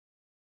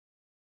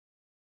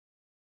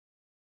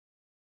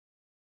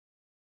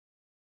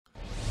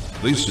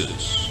This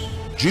is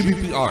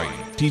GBPI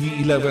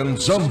TV11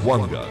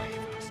 Zamboanga,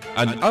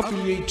 an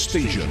affiliate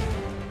station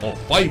of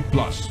 5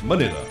 Plus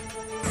Manila.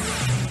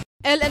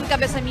 El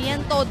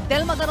encabezamiento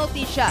del mga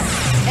noticias.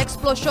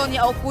 Eksplosyon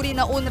ya ocurri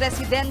na un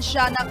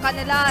residensya na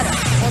Canelara.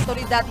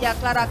 Otoridad ya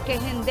aclara que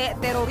hindi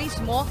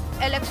terorismo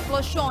el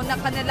eksplosyon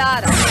na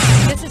Canelara.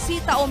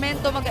 Necesita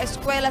aumento mga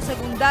eskwela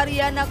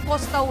sekundarya na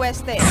Costa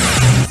Oeste.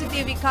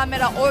 CCTV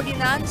camera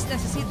ordinance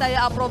necesita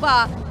ya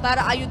aproba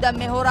para ayuda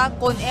mejora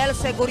con el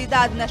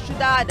seguridad na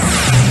syudad.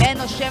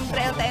 Menos syempre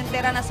el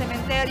taentera na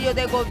sementeryo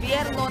de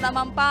gobierno na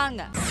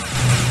Mampanga.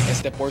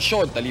 Este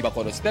porción taliba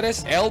con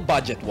ustedes el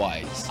Budget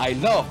Wise. I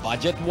love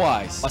Budget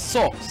Wise.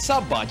 Pasok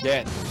sa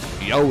budget.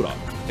 Y ahora,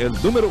 el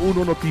número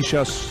 1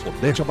 noticias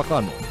de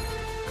Chabacano.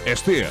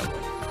 Este es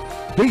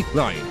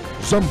Dateline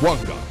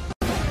Zamboanga.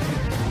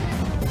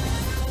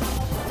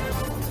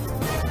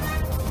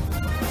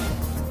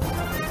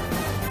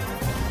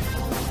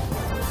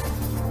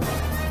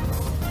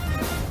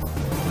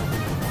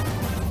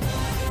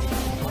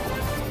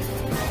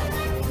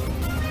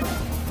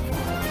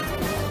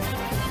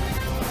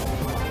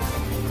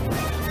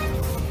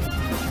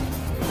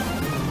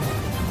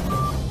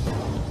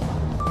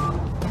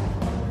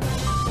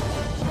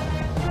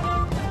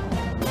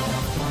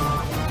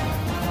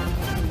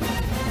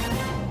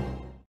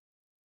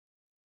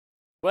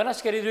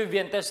 Buenas queridos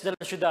vivientes de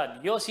la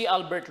ciudad, yo soy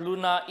Albert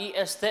Luna y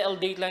este el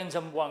Dateline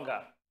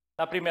Zamboanga.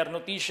 La primera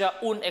noticia,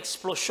 una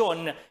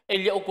explosión,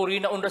 ella ocurrió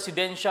en una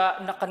residencia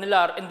na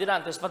Canelar en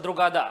dinantes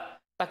madrugada.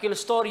 Takil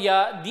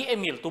historia di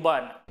Emil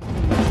Tuban.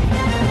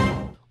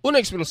 Un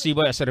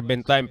explosivo ay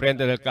serbenta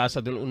enfrente del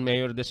casa de un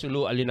mayor de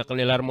Sulu, Alina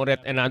Canelar Moret,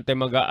 enante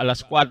mga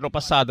alas 4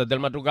 pasada del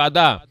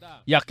madrugada.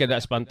 Ya queda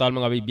espantado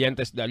mga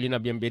vivientes de Alina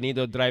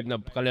Bienvenido Drive na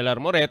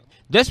Canelar Moret,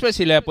 después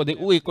sila puede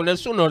uwi con el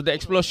sonor de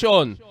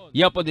explosión.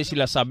 Ya puede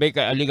sila sabi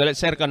kay aligalit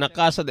cerca na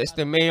casa de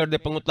este mayor de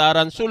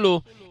Pangutaran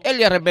Sulu,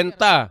 ella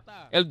rebenta.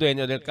 El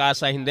dueño del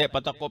casa hindi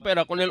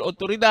patakopera con el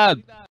autoridad.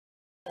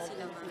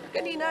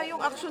 Kanina,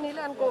 yung action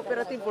nila, ang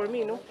cooperative for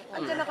me, no?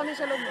 Andiyan na kami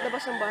sa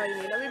labas ng bahay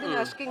nila. We've been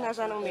asking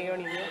nasaan ang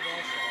mayor ninyo.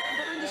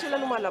 Pero hindi sila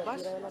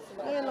lumalabas.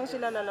 Ngayon lang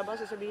sila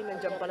lalabas, sasabihin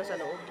nandiyan pala sa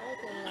loob.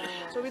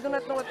 So we do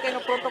not know what kind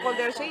of protocol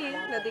they're saying,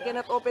 na they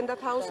cannot open that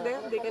house there.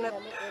 They cannot,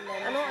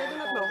 I do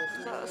not know,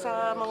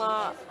 sa mga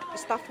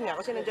staff niya,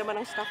 kasi nandiyan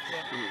man ang staff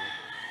niya.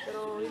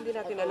 Pero hindi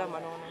natin alam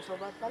So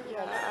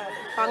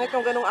pangit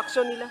yung ganong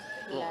aksyon nila.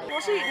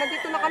 Kasi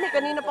nandito na kami,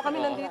 kanina pa kami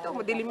nandito,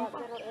 madilim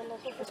pa.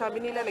 Sabi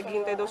nila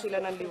naghihintay daw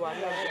sila ng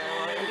liwanag.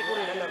 Hindi ko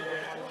rin alam.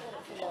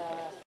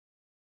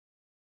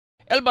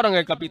 El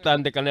barangay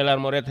kapitan de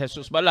Canelar Moret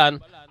Jesus Balan,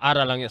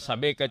 ara lang niya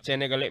sabi kay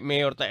Senegal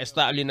Mayor ta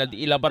esta alina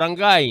di ila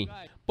barangay.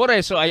 Por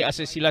eso ay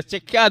ase sila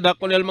chekyada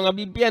con el mga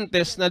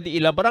vivientes na di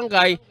ila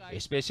barangay,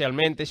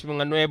 especialmente sa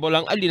mga nuevo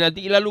lang alina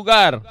di ila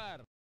lugar.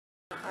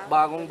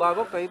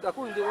 Bagong-bago kahit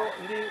ako hindi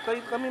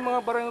kahit kami mga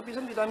barangay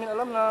opisan hindi namin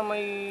alam na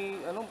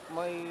may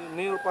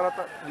mayor para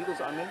dito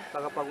sa amin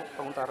taga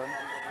Panguntaran.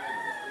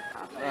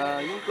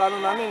 Yung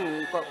plano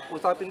namin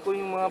usapin ko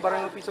yung mga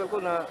barangay official ko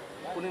na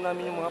kunin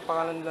namin yung mga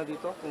pangalan nila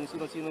dito kung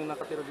sino-sino yung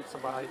nakatira dito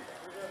sa bahay.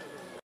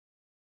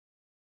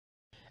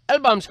 El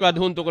bomb squad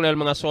junto con el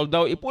mga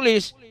soldado y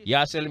pulis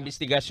ya hace la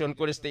investigación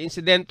con este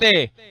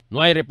incidente.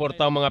 No hay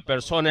reportado mga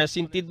personas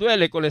sin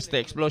duele con esta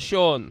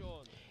explosión.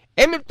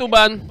 Emil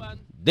Tuban,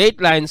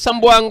 Dateline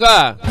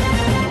Zamboanga.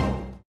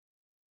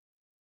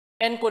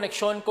 En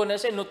koneksyon con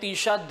esa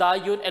noticia,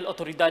 dayon el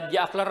otoridad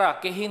ya aclara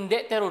que hindi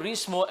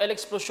terorismo el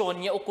eksplosyon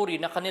niya ocurri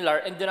na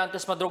Canelar en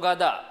dinantes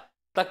madrugada.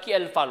 Taki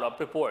el follow-up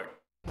report.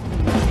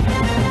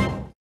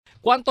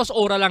 ¿Cuántos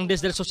horas lang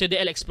desde el sucede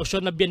el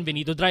explosión na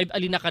Bienvenido Drive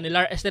Alina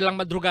Canelar este lang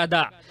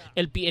madrugada?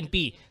 El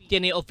PNP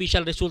tiene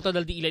official resulta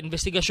del di ila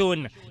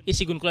investigasyon. Y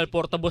según con el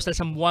portavoz del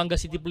Zamboanga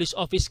City Police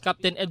Office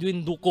Captain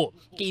Edwin Duco,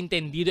 que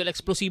entendido el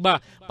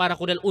explosiva para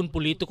con el un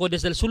político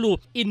desde el Sulu,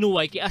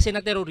 inuway que hace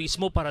na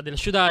terorismo para del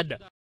syudad.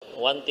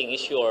 One thing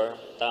is sure,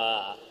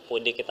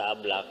 pwede kita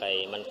abla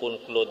kay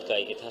man-conclude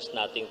kay it has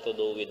nothing to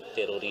do with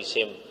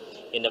terrorism.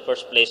 In the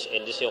first place,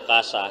 el disyo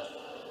casa,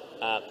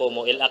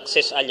 como el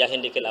access alya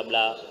hindi kila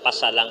abla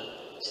pasa lang.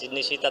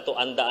 Sinisita to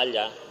anda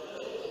alya,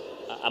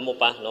 amo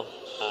pa, no?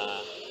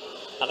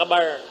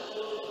 Akabar,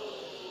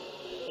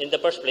 in the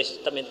first place,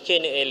 tamin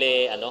chini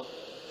ele,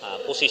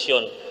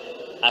 position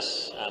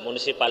as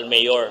municipal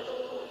mayor.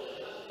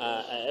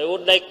 I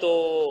would like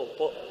to,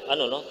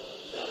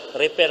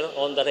 repair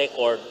on the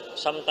record,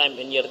 sometime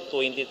in year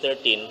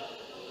 2013,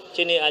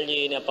 chini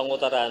alyi na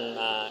Pangutaran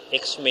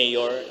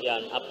ex-mayor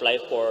yan apply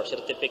for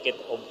certificate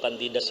of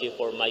candidacy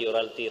for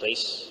mayoralty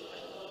race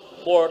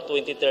for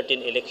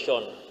 2013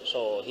 election.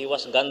 So he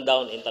was gunned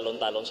down in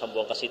Talon-Talon,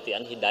 Zamboanga City,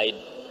 and he died.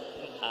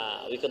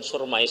 We can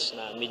surmise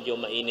na medyo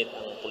mainit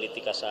ang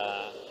politika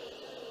sa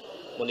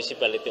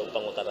municipality of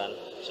Pangutaran.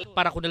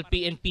 Para kunal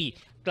PNP,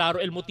 klaro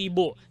el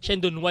motibo, siya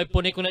doon way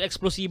pone kunal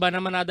eksplosiba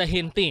na manada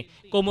gente,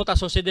 como ta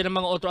sucede ng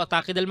mga otro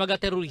atake del mga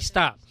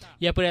terorista.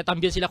 Ya pero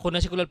también sila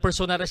kunal si kunal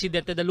persona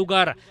residente del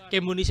lugar, kay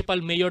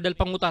municipal mayor del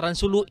Pangutaran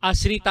Sulu,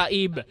 Asri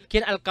Taib,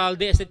 quien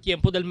alcalde este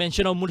tiempo del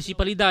mencionado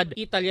municipalidad,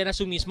 italiana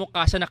su mismo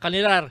casa na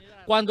Canilar,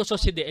 cuando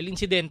sucede el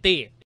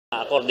incidente.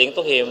 According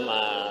to him,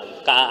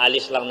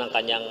 kaalis lang ng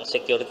kanyang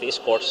security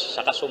escorts,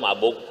 saka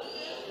sumabog.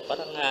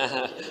 Parang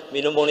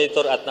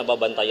minomonitor at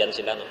nababantayan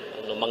sila. No?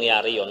 Nung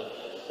mangyari yon,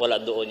 wala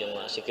doon yung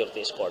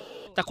security escort.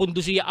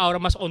 Takundusiya ahora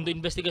mas ondo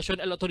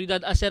investigasyon el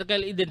otoridad acerca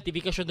del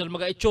identifikasyon del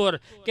mga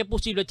echor que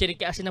posible tiene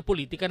que hacer na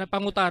politika na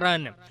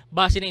Pangutaran.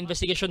 Base na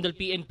investigasyon del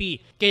PNP,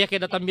 kaya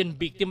queda también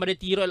biktima de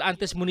tiro el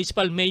antes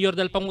municipal mayor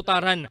del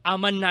Pangutaran,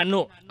 Aman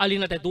Nano,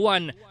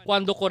 Alinatetuan,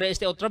 cuando corre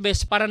este otra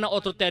vez para na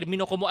otro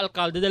término como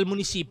alcalde del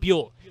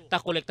munisipyo.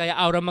 Takolekta ya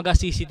ahora mga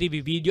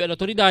CCTV video el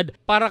otoridad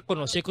para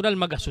conocer con el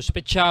mga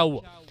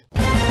suspetsyaw.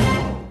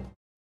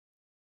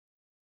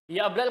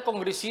 Iabla el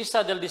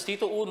congresista del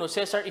Distrito 1,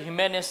 Cesar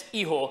Jimenez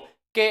Hijo,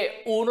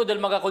 que uno del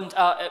mga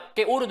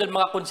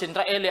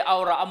konsentraele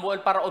ahora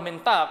amuel para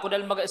aumenta con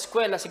el mga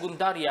eskwela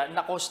sekundarya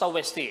na Costa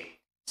Oeste.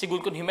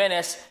 Según con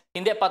Jimenez,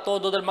 hindi pa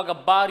todo del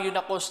mga barrio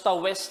na Costa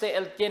Oeste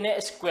el tiene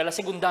eskwela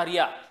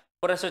sekundarya.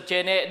 Por eso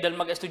tiene del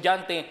mga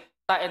estudyante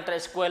ta entre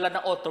eskwela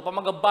na otro pa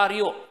mga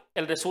barrio.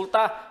 El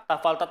resulta, ta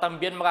falta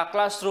también mga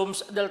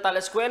classrooms del tal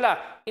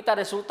eskwela. Ita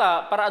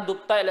resulta para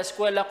adopta el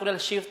eskwela con el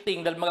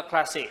shifting del mga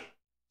klase.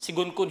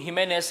 Según con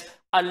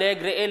Jimenez,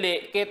 alegre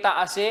ele que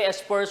taase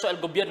esfuerzo el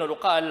gobierno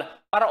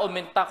lokal para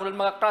aumentar con el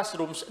mga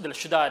classrooms de la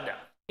ciudad.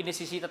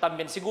 Inesisita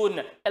también según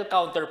el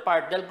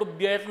counterpart del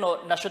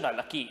gobierno nacional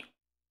aquí.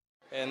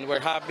 And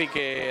we're happy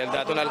que el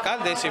dato ng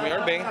alcalde, si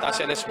Mayor Beng,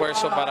 hace el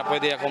esfuerzo para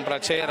pwede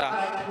comprar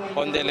cera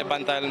donde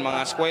levanta el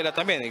mga eskwela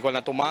también, igual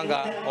na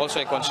Tumaga,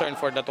 also a concern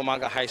for the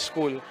Tumaga High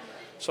School.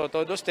 So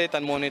todo state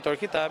and monitor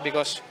kita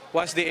because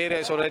once the area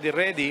is already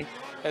ready,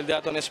 el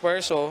dato ng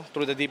esfuerzo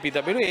through the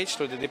DPWH,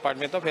 through the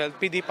Department of Health,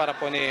 PD para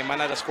po ni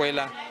manada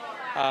eskwela.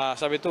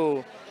 Sabi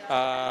to,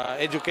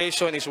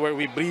 education is where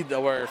we breed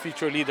our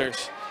future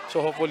leaders. So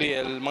hopefully,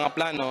 el mga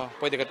plano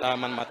pwede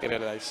kataman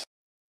materialize.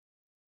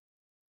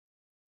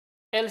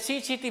 El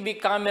CCTV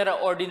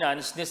camera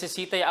ordinance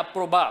necesita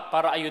aproba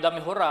para ayuda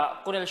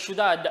mejora con el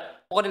ciudad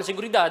o con el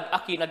seguridad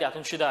aquí na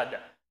diatong ciudad.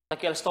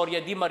 Aquí el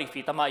storya di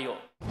Marifita Mayo.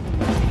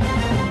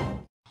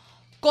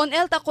 Con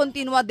el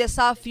continua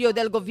desafío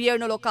del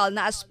gobierno local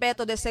na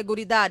aspeto de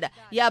seguridad,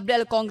 yable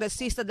el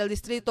congresista del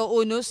Distrito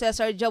 1,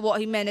 Cesar Jabo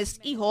Jimenez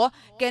Hijo,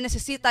 que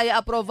necesita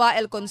aprobar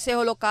el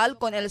Consejo Local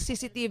con el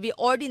CCTV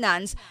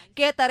Ordinance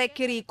que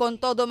requiere con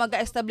todo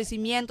mga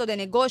establecimiento de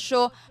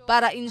negocio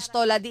para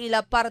instalar de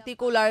la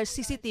particular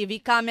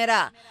CCTV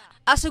camera.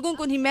 Según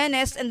con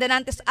Jimenez, en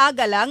denantes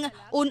agalang,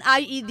 un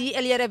IED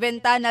el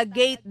reventa na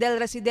gate del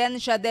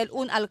residencia del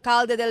un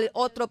alcalde del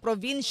otro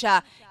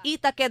provincia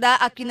ita queda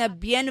aquí na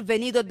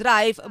Bienvenido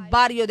Drive,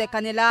 barrio de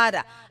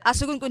Canilar.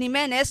 Según con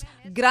Jimenez,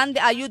 grande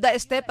ayuda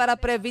para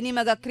prevenir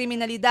mga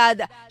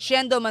kriminalidad,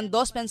 siendo man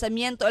dos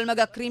pensamiento el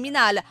mga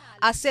kriminal,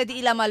 hace de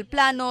ila mal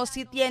plano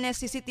si tiene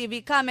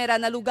CCTV camera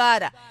na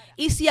lugar.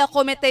 Y si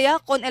acometea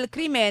con el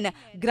crimen,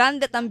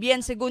 grande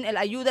también según el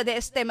ayuda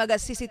de mga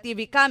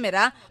CCTV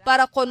camera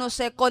para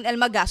conocer con el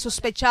mga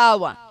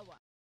suspechawa.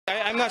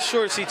 I'm not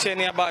sure si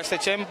Chenia ba este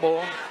tiempo.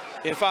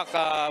 In fact,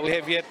 we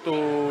have yet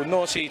to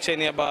know si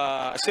Chenia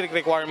ba strict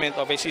requirement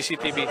of a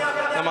CCTV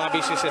ng mga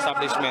business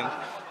establishment.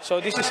 So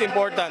this is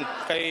important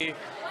kay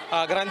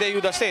grande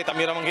ayuda sa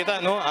tamira man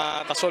kita no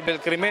ta solve el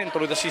krimen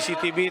through the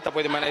CCTV ta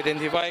pwede man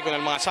identify kung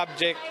ang mga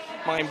subject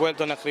mga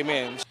involved na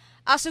krimen.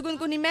 Según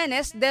con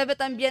Jimenez, debe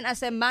también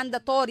hacer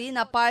mandatory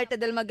na parte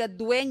del mga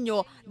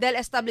dueño del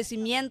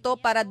establecimiento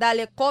para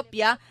darle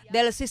copia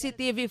del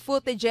CCTV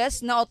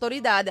footages na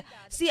autoridad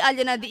si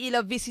alya na di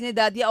ila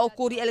vicinidad ya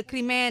ocurre el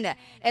crimen.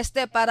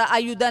 Para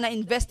ayuda na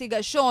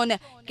investigasyon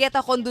que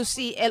ta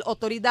conduci el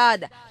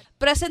autoridad.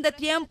 Presente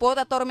tiempo,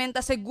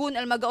 tatormenta según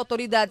el mga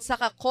autoridad sa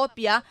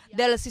kakopya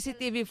del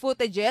CCTV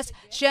footages,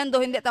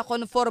 siendo hindi ta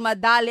conforma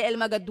dale el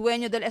mga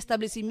dueño del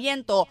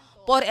establecimiento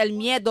por el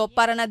miedo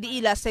para na di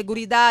ila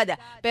seguridad.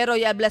 Pero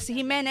yabla si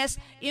Jimenez,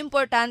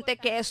 importante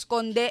que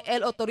esconde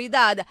el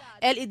autoridad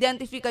el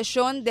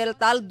identificación del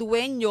tal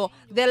dueño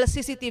del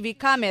CCTV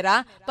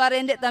camera para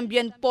hindi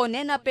también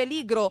pone na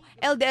peligro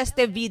el de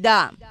este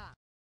vida.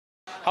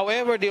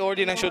 However, the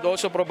ordinance should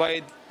also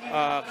provide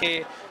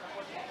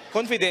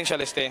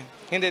confidential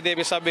hindi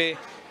debe sabi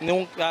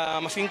nung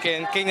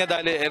masingken kanya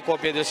dali el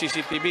kopya del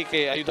CCTV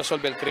que ayuda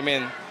solve el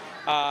krimen.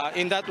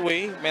 In that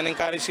way, may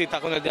encourage kita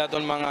kung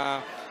nadadon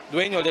mga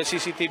dueño del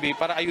CCTV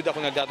para ayuda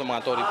kung nadadon mga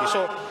authority.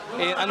 So,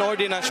 an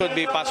ordinance should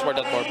be passed for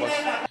that purpose.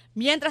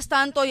 Mientras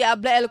tanto, y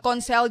habla el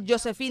Consel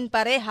Josephine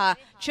Pareja,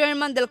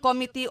 chairman del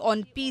Committee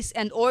on Peace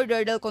and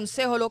Order del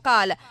Consejo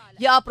Local,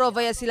 ya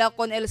aprobaya sila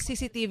con el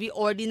CCTV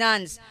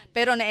Ordinance.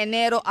 Pero na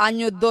enero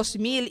año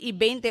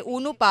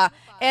 2021 pa,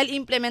 el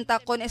implementa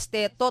con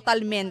este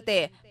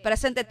totalmente.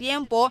 Presente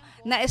tiempo,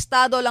 na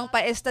estado lang pa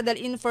este del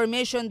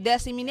Information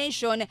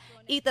Dissemination,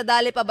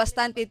 itadali pa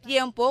bastante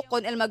tiempo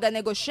con el mga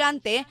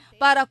negosyante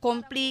para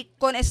cumplir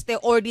con este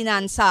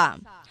ordinansa.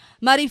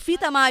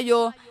 Marifita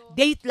Mayo,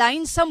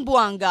 Dateline,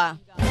 Zamboanga.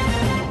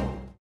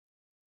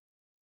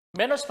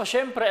 Menos pa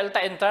siyempre el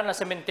taentran na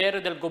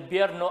sementeryo del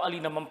gobyerno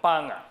alina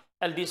Mampanga.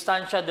 El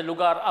distancia del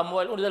lugar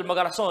amo el uno del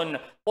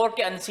magarazón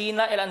porque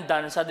ansina el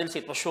andanza del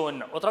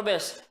sitwasyon. Otra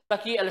vez,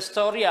 aquí el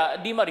historia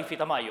di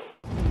Marifita Mayo.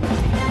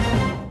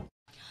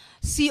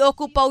 Si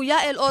ocupaw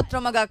ya el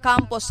otro mga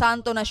Campo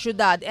Santo na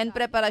syudad en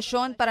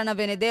preparasyon para na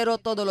Venedero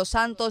Todos los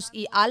Santos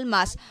y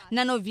Almas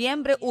na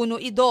Nobyembre 1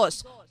 y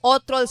 2.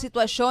 Otro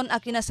sitwasyon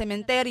aquí na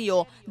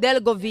sementeryo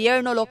del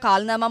gobierno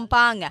lokal na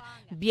Mampang.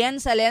 Bien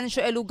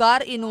silencio el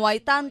lugar y no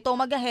hay tanto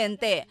mga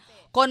gente.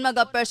 Con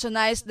mga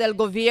personajes del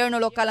gobierno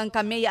lokal ang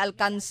kami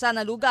alcanza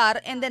na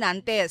lugar en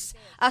denantes.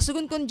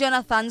 Asugun con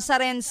Jonathan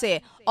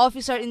Sarense,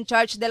 officer in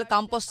charge del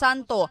Campo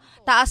Santo,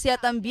 taas ya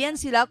también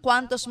sila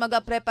cuantos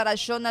mga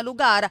preparasyon na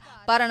lugar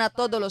para na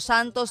Todos los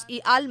Santos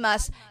y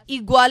Almas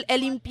igual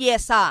el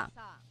limpieza.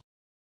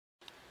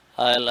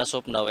 As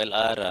of now,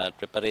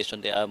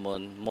 preparation de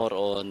amon, more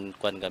on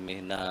kwan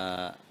kami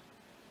na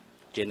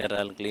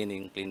general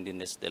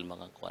cleanliness del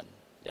mga kwan.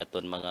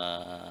 Yaton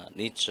mga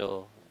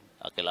nicho,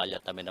 akilaya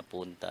kami na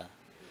punta.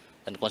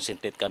 Dan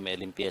concentrate kami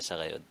limpieza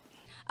kayo.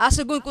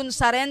 Asugun kun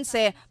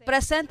Sarense,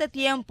 presente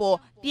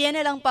tiempo,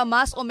 tiene lang pa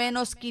más o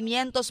menos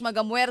 500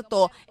 mga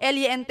muerto, el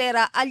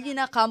entera allí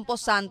na Campo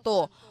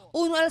Santo.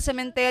 Uno el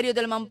cementerio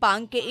del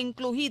Mampang que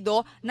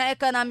incluido na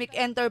economic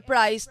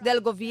enterprise del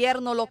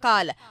gobierno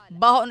local,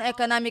 bajo na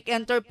economic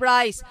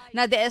enterprise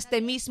na de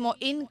este mismo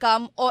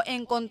income o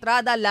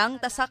encontrada lang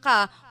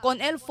tasaka con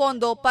el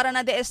fondo para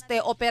na de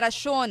este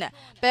operasyon.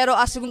 Pero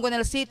asugun con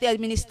el city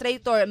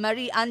administrator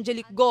Marie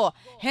Angelic Go,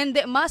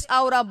 hindi mas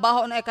aura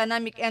bajo na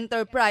economic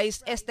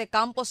enterprise este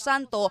Campo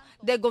Santo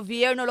de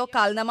gobierno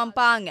local na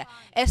Mampang.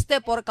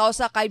 Este por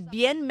causa kay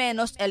bien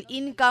menos el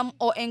income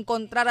o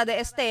encontrada de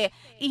este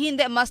y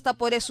hindi mas ta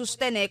puede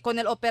sostener con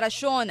el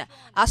operasyon.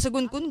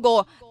 Asugun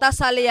kungo,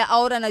 tasalaya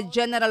ahora na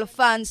general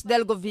funds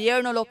del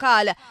gobierno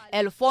local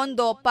el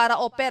fondo para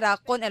opera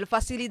con el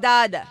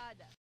facilidad.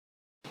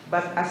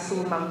 But as to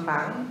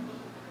Mampang,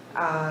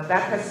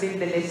 that has been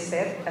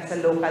delisted as a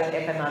local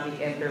economic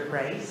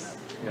enterprise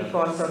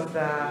because of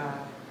the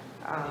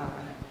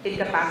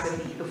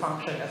incapacity to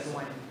function as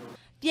one.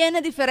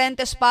 Tiene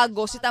diferentes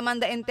pagos si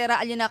tamanda entera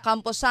alina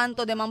Campo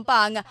Santo de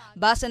Mampang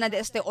base na de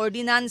este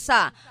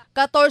ordinanza.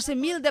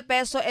 14,000 de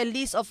peso el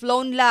lease of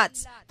loan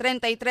lots,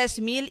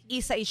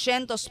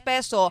 33,600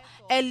 peso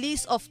el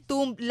lease of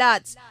tomb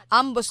lots.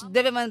 Ambos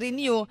debe man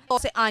renew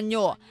 12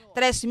 año.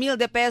 3,000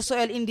 de peso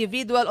el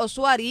individual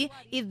usuary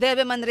y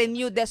debe man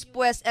renew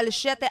después el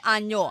 7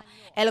 año.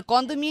 El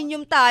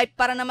condominium type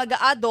para na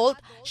mag-adult,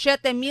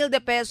 7,000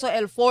 de peso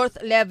el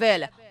 4th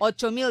level,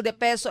 8,000 de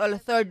peso el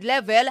 3rd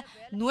level,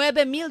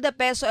 9,000 de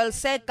peso el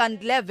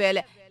 2nd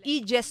level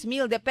y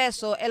 10,000 de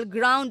peso el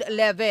ground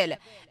level.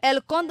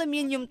 El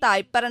condominium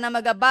type para na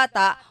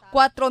magabata,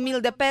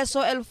 4,000 de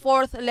peso el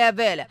 4th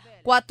level,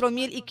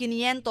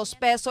 4,500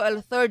 peso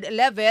el 3rd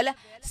level,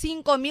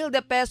 5,000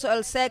 de peso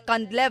el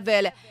 2nd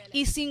level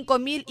y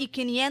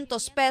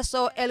 5,500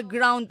 peso el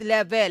ground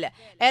level.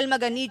 El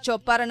maganicho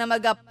para na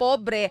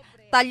magapobre,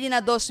 tali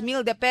na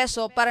 2,000 de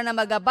peso para na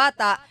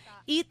magabata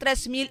y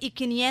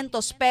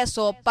 3,500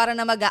 peso para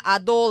na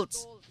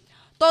maga-adults.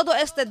 Todo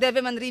este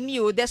debe man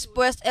renew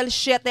después el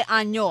 7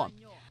 año.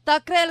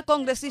 Cree el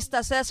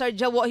congresista Cesar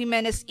Jawo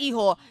Jimenez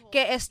Hijo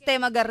que este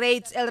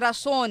maga-rates el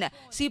razón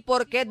si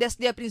porque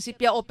desde el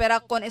principio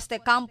opera con este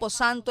Campo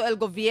Santo el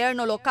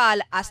gobierno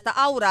local hasta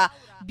ahora,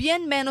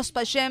 bien menos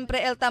pa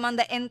siempre el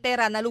tamanda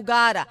entera na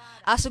lugar.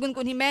 Asugun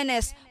con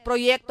Jimenez,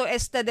 proyecto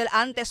este del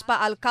antes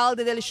pa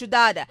alcalde del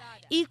ciudad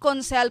y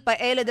consel pa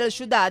ele del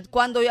ciudad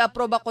cuando ya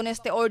aproba con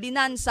este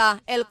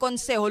ordinanza el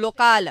consejo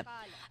local.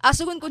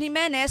 Asugun con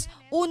Jimenez,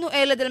 uno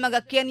ele del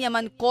mga Kenya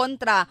man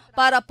kontra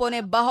para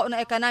pone bajo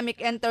na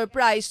economic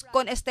enterprise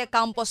con este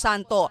Campo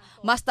Santo.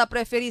 Basta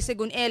preferi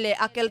según ele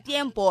aquel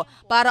tiempo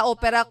para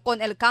operar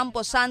con el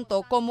Campo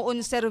Santo como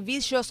un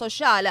servicio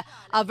social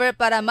a ver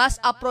para más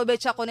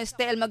aprovecha con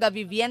este el mga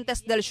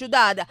vivientes del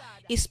ciudad,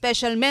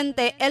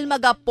 especialmente el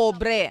mga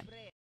pobre.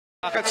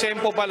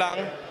 Katsempo pa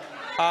lang,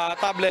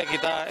 table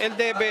kita, el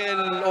debe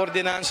el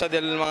ordinansa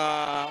del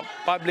mga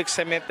public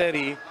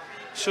cemetery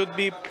should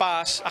be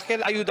passed.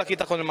 Aquel ayuda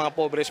kita con mga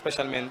pobre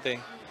especialmente.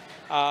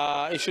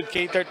 It should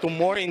cater to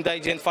more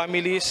indigent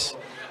families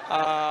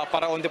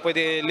para onde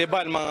pwede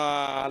liban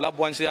mga loved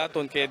ones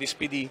natin kaya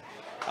dispidi.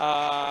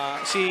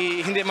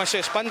 Hindi man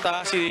siya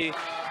espanta,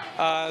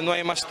 no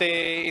ay mas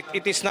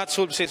it is not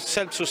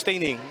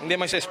self-sustaining. Hindi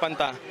man siya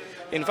espanta.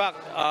 In fact,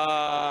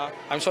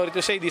 I'm sorry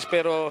to say this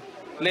pero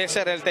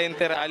lesser el te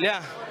entera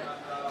alya.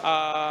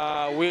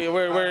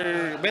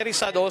 We're very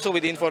sad also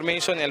with the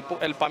information,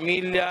 el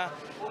pamilya,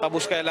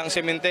 busca lang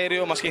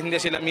sementeryo, maski hindi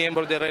sila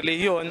miyembro de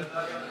religion,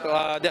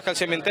 de aquel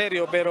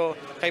sementeryo, pero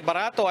kay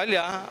barato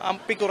alya, ang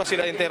pikura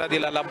sila entera de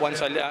la labuan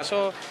sa alya.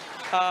 So,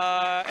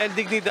 el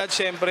dignidad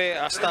siyempre,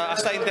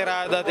 hasta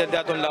enterada del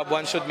daton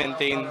labuan should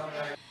maintain.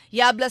 Y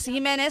habla si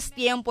Jimenez,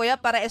 tiempo ya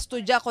para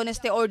estudiar con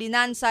este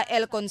ordenanza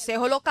el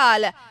Consejo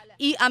Local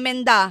y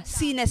amenda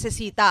si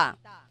necesita.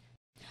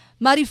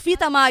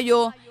 Marifita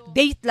Mayo,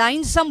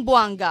 Dateline,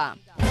 Zamboanga.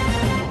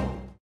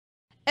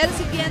 El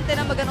siguiente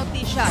na mga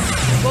notisya,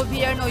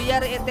 gobyerno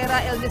ya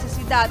reitera el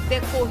necesidad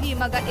de cohi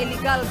mga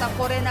illegal ta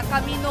korena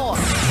kamino,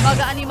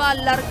 mga animal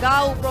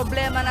largaw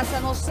problema na San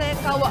Jose,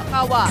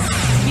 Kawa-Kawa.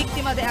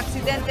 Biktima de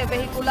aksidente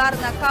vehicular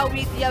na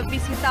kawit ya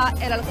visita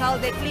el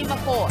alcalde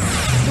Climaco.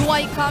 No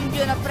hay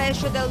cambio na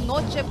presyo del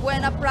Noche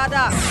Buena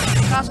product.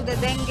 Caso de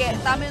dengue,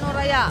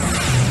 Tamenoraya.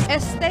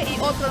 Este y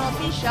otra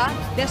noticia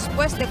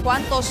después de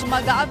cuantos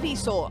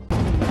mag-aaviso.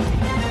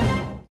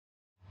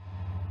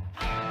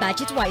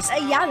 Budget-Wise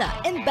Ayala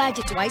and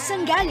Budget-Wise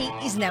Sangali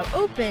is now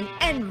open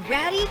and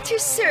ready to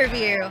serve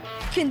you.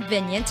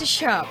 Convenient to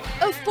shop,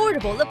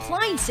 affordable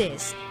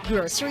appliances,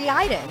 grocery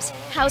items,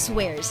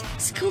 housewares,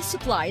 school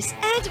supplies,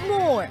 and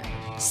more.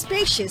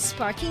 Spacious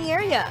parking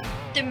area.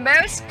 The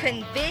most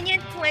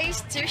convenient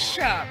place to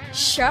shop.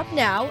 Shop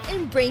now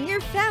and bring your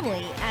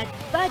family at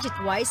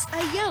Budget-Wise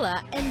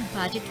Ayala and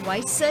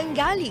Budget-Wise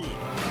Sangali.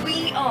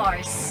 We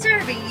are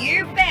serving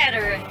you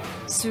better.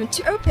 Soon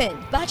to open,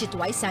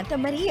 Budget-Wise Santa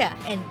Maria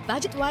and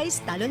Budget-Wise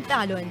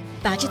Talon-Talon.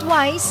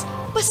 Budget-Wise,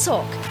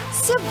 pasok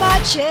sa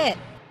budget!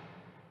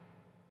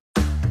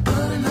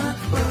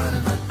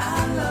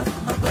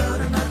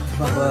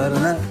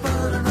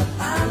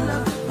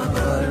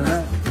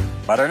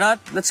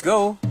 Butternut, let's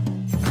go!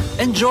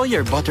 Enjoy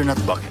your butternut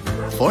bucket.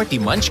 40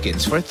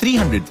 munchkins for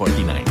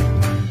 $349.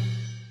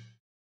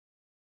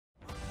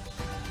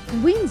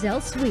 Winzel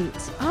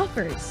Suites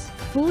offers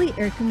fully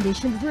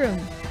air-conditioned room,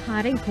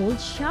 hot and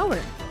cold shower,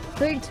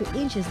 32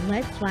 inches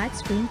LED flat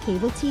screen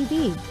cable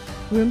TV,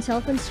 room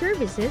telephone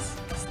services,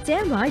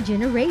 standby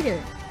generator,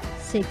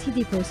 safety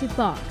deposit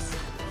box,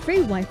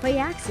 free Wi-Fi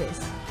access,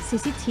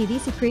 CCTV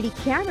security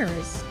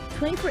cameras,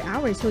 24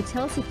 hours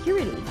hotel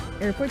security,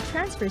 airport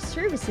transfer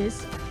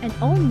services, and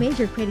all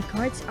major credit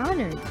cards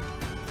honored.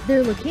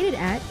 They're located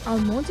at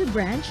Almonte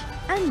Branch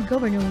and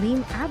Governor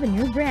Lim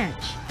Avenue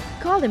Branch.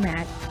 Call them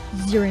at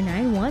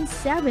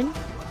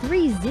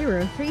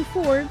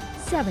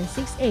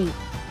 0917-3034-768.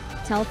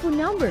 Telephone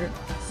number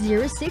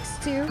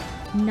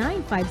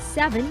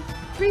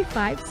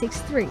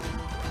 062-957-3563.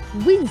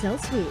 Winzel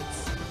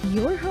Suites.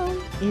 Your home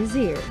is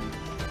here.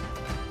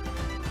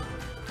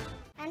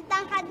 Ang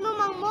tangkad mo,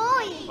 Mang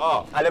Moy!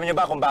 Oh, alam niyo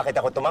ba kung bakit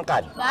ako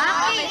tumangkad?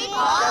 Bakit?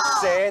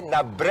 Kasi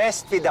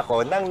na-breastfeed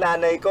ako ng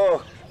nanay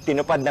ko.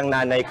 Tinupad ng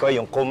nanay ko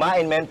yung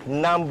kumainment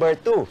number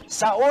 2.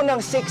 Sa unang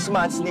 6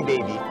 months ni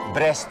baby,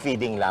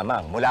 breastfeeding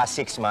lamang. Mula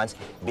 6 months,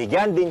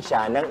 bigyan din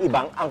siya ng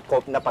ibang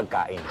angkop na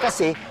pagkain.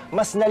 Kasi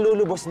mas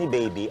nalulubos ni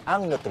baby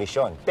ang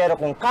nutrisyon. Pero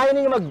kung kaya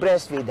niyo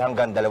mag-breastfeed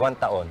hanggang 2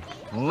 taon,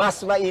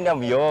 mas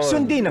mainam yon.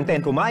 Sundin ang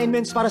 10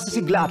 kumainments para sa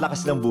sigla at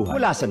lakas ng buhay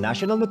mula sa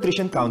National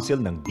Nutrition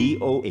Council ng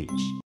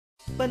DOH.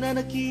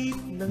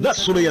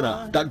 Nasulayan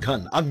na,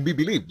 daghan ang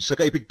bibilib sa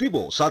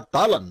kaepektibo sa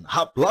Talan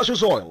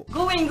Haplashes Oil.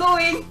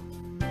 Going!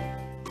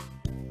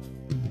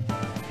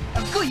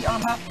 Agoy,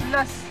 ang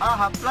haplas!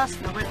 Haplas,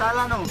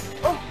 nabitala no.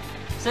 Oh,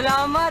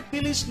 salamat!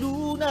 Bilis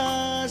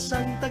lunas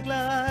ang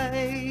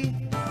taglay.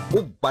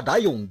 Ug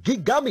padayong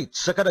gigamit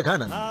sa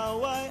kadaghanan.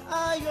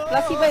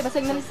 Plasibay,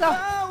 basag na lisa.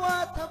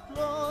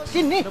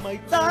 Kini! Na may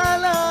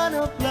tala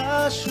na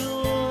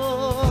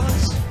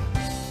plasyos.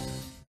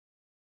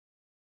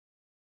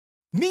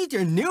 Meet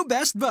your new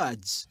best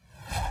buds.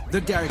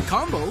 The Derek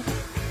Combo,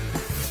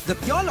 the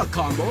Piola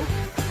Combo,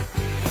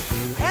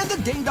 and the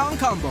Ding Dong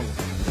Combo.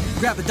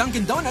 Grab a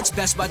Dunkin' Donuts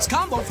Best Buds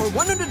Combo for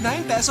 109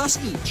 pesos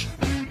each.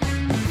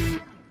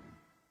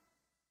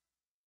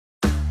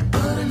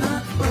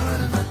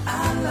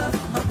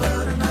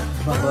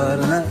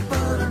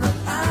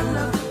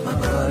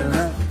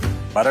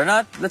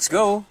 Butternut, let's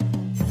go!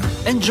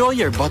 Enjoy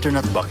your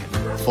butternut bucket.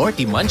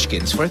 40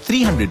 munchkins for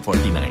 $349.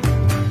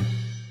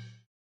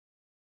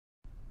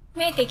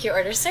 May I take your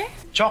order, sir?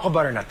 Choco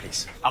butternut,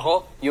 please.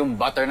 Ako, yung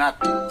butternut.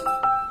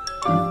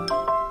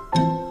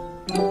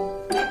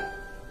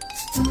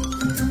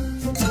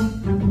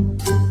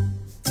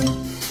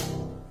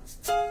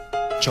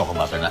 Choco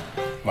butternut.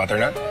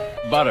 Butternut?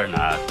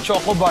 Butternut.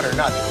 Choco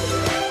butternut.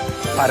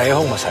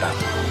 Parehong masarap.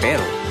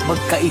 Pero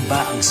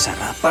magkaiba ang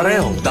sarap.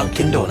 Parehong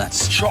Dunkin'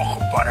 Donuts. Choco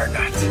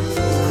butternut.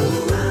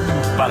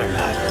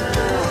 Butternut.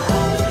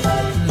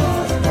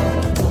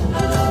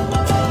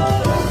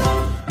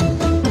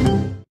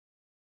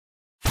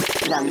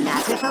 The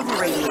magic of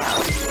radio.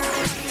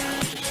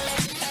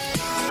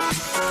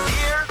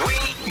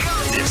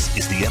 This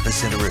is the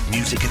epicenter of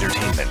music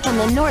entertainment. From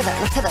the northern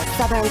to the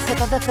southern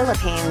tip of the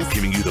Philippines.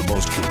 Giving you the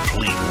most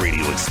complete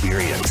radio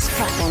experience.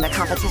 Trusting the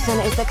competition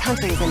is the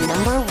country's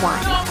number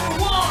one.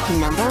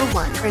 Number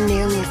one for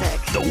new music.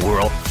 The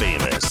world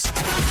famous.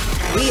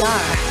 We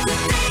are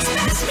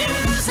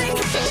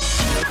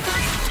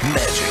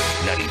Magic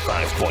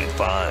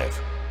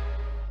 95.5.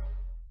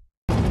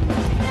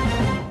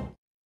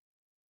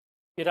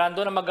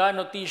 Tirando na mga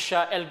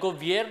notisya, el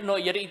gobierno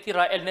y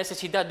reitira el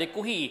necesidad de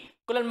kuhi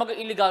kung ang mga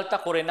illegal ta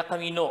kore na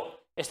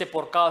kamino. Este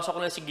por causa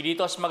kung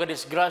sigilito as mga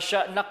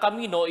desgrasya na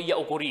kamino iya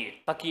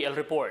ukuri. Taki el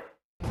report.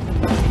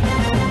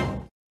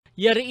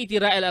 Yari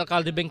itira el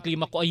alcalde Beng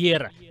Clima ko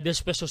ayer.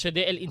 Después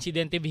sucede el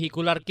incidente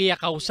vehicular kaya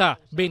causa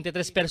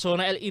 23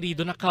 persona el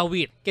herido na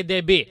kawit. Que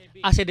debe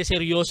hace de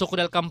seryoso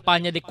con el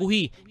kampanya de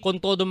kuhi con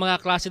todo mga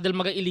klase del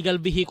mga illegal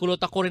vehikulo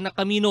ta kore na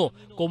kamino.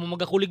 Como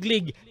mga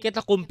kuliglig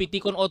kita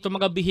kumpiti con otro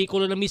mga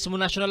vehikulo na mismo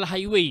national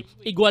highway.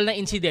 Igual na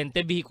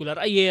insidente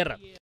vehicular ayer.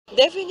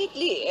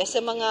 Definitely,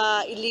 sa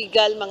mga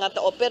illegal mga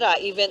ta-opera,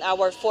 even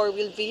our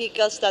four-wheel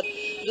vehicles that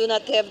do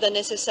not have the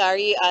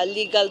necessary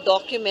legal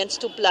documents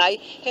to ply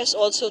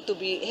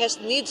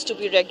needs to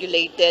be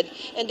regulated.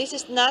 And this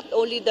is not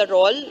only the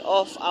role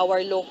of our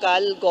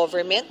local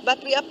government,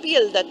 but we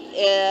appeal that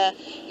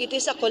it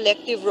is a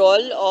collective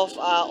role of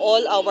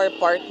all our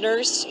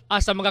partners.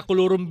 Asa mga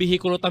kulurong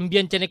vehikulo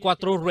también tiene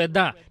 4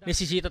 rueda.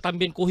 Necesita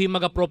también kuhi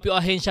mga propio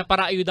ahensya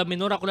para ayuda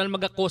menor kunal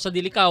mga kosa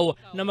dilikaw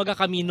na mga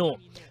kamino.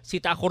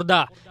 Sita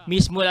acorda,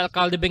 mismo el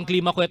alcalde Beng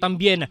Clima ko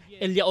también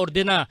el ya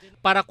ordena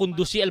para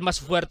conducir el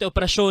mas fuerte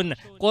operasyon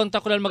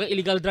kontra kunal mga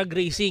illegal drug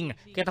racing.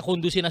 Kita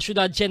conducir na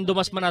syudad siendo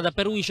mas manada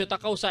perwisyo ta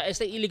causa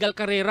esta illegal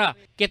karera.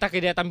 Kita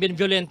kaya también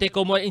violente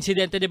como el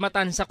incidente de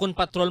matanza con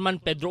patrolman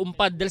Pedro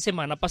Umpad del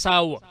semana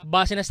pasado.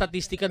 Base na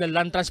statistika del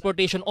Land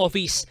Transportation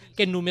Office,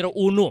 que numero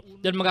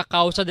 1 del mga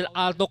causa del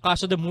alto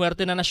kaso de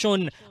muerte na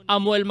nasyon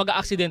amo el mga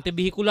aksidente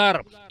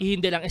vehicular. Y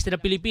hindi lang este na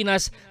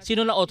Pilipinas,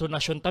 sino na otro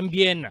nasyon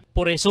también.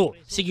 Por eso,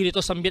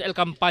 sigilito también el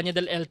kampanya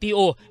del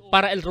LTO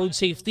para el road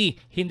safety.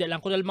 Hindi lang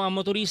kun el mga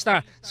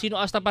motorista, sino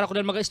hasta para kun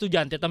el mga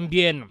estudyante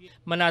también.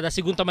 Manada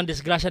sigun taman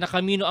desgrasya na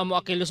kamino amo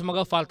aquellos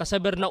mga falta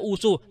saber na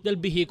uso del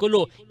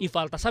vehikulo y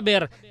falta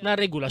saber na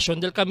regulasyon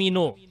del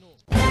kamino.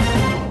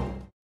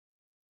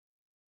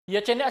 Ya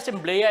tiene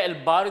asamblea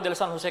el barrio del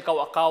San José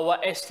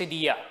Cauacaua este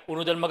día.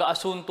 Uno del mga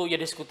asunto ya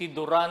discutir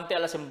durante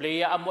la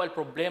asamblea amo el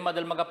problema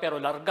del mga pero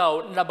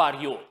largao na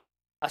barrio.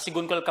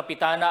 Asigun ko el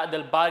kapitana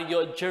del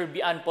barrio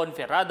Jerbian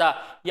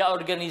Ponferrada ya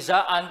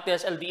organiza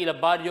antes el di ila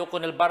barrio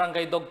con el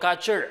barangay dog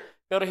catcher.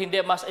 Pero hindi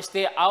mas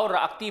este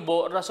ahora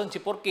aktibo rason si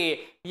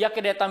porque ya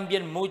queda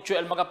también mucho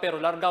el mga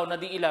pero largao na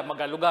di ila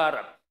mga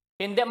lugar.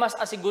 Hindi mas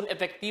asigun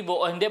efektibo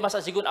o hindi mas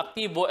asigun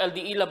aktibo el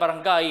di ila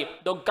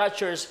barangay dog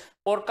catchers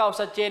por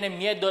causa tiene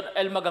miedo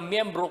el mga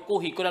miyembro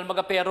kuhi con el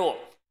mga pero.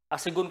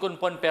 Asigun kon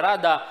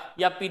Ponferrada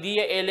ya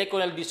pidiya ele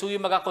con el disuyo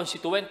mga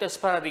constituentes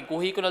para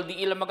rikuhi con el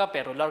di ila mga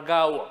pero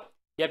largao.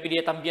 Ya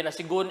pidiya también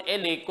asigun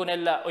ele con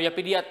el ya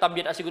pidiya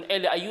también asigun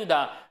ele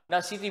ayuda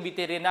na City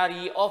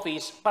Veterinary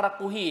Office para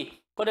kuhi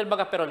con el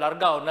mga pero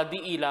largao na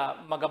di ila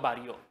mga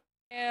baryo.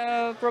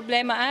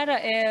 Problema ara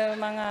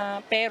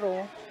mga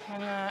pero,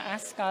 mga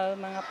askal,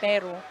 mga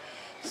pero.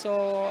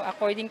 So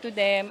according to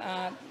them,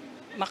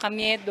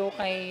 makamiedo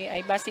kay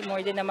ay basi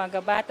more din na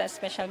mga bata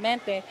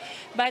especialmente.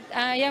 But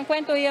yung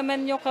kwento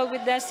yaman nyo ka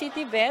with the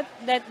city vet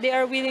that they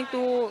are willing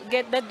to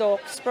get the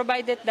dogs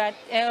provided that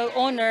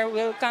owner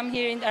will come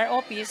here in our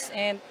office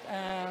and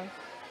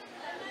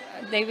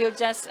they will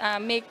just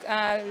make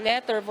a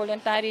letter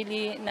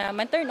voluntarily na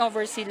man-turn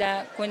over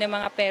sila kung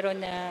mga pero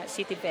na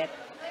city vet.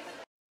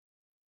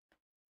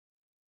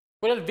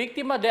 Well,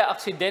 biktima de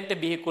aksidente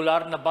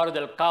vehicular na barrio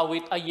del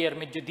Kawit ayer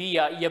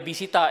mediodía y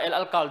bisita el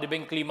alcalde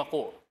Beng Clima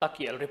ko.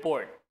 Taki el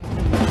report.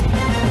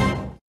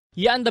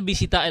 Yaan da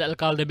bisita el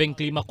alcalde Beng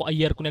Clima ko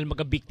ayer con el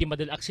mga biktima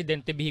del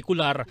aksidente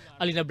vehicular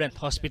alina Brent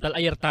Hospital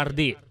ayer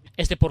tarde.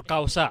 Este por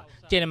causa,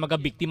 tiene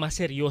mga biktima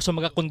seryoso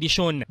mga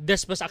kondisyon.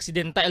 Después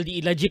aksidenta el di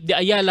ila jeep de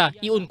Ayala,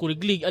 iun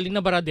kuliglig alina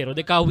Baradero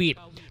de Kawit.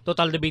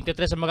 Total de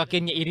 23 sa mga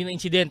Kenya iri na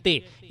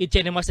insidente. It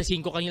tiene mas de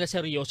 5 kanila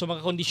seryoso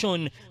mga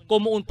kondisyon,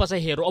 como un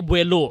pasahero o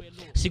abuelo.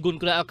 Sigun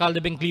ko na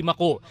alcalde Beng Clima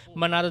ko,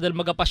 manada del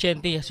mga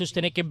pasyente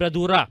sustene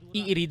quebradura,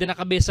 iirida na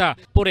kabesa.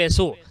 Por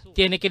eso,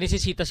 tiene que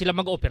necesita sila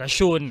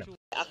mag-operasyon.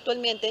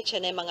 Actualmente,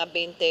 tiene mga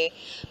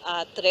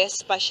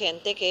 23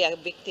 pasyente que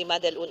biktima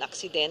del un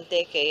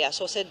aksidente que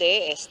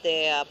sucede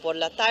por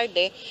la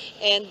tarde.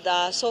 And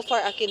so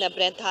far, aquí na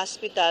Brent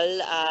Hospital,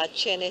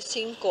 tiene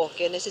 5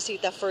 que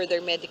necesita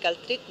further medical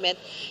treatment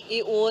y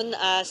un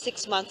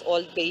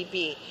 6-month-old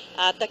baby.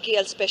 Taki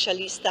al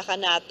specialista ka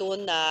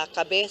naton na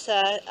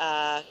kabesa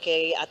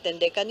kay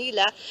atende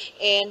kanila.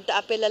 And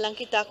apela lang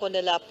kita kung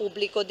nila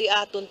publiko di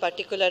aton,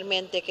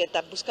 particularmente kita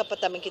buska pa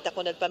tamin kita kita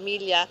con el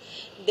familia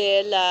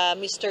del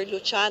Mr.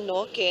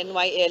 Luciano, que no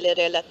hay el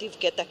relative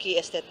que está aquí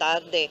esta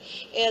tarde.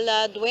 El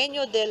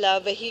dueño del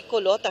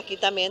vehículo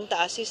takitamente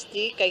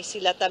asisti kay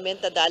sila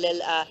tamenta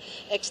dale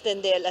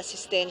extende la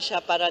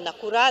asistencia para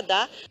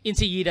nakurada.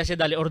 Enseguida se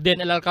dale orden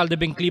el alcalde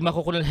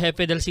Bengclimaco con el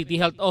jefe del City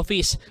Health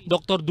Office,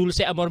 Dr.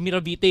 Dulce Amor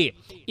Miravite,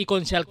 y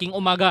Consel King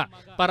Umaga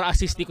para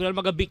asisti con el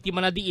mga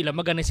biktima na di ilang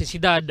mga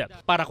necesidad.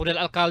 Para con el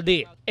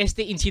alcalde,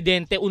 este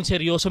insidente un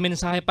seryoso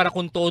mensahe para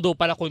con todo,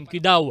 para con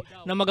daw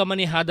na mga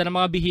manehada ng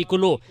mga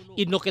bihikulo,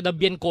 idno queda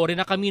bien kore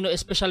na kamino,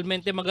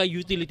 especialmente mga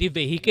utility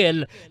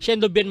vehicle,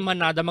 siendo bien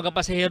manada mga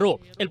pasahero,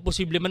 el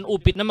posible man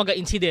upit na mga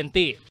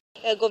insidente.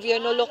 El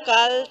gobierno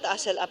local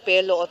hace el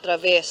apelo otra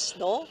vez,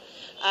 ¿no?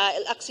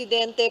 El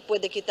accidente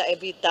puede kita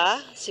evitar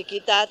si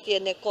kita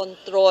tiene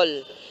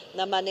control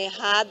na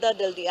manejada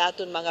del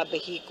diaton mga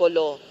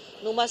behikulo.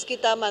 Numas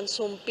kita man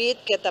sumpit,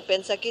 kita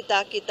pensa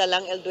kita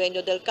lang el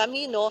dueño del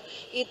camino,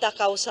 ita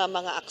causa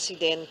mga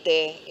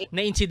aksidente.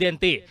 Na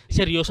insidente,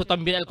 seryoso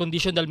también el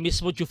kondisyon del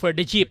mismo chauffeur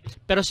de jeep,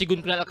 pero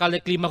sigun con el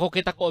alcalde Climaco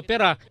kita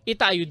koopera,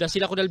 ita ayuda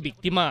sila con el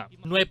biktima.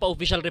 No hay pa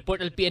official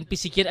report el PNP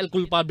si quien el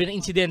culpable na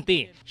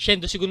insidente,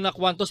 siendo sigun na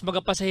kwantos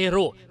mga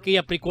pasahero,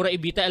 kaya precura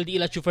ibita el di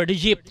ila chauffeur de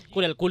jeep,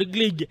 con el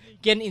kuliglig,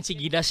 quien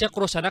insigida siya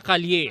krosa na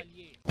kalye.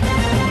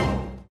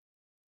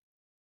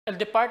 El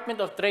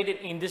Department of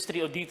Trade and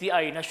Industry o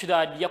DTI na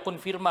syudad ya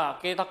konfirma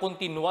que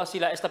continua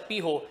sila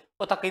estapiho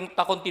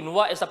o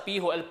continua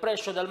estapiho el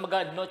presyo del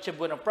mga Noche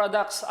Buena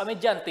products a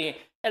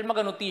mediante el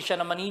mga notisya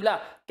na Manila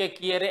que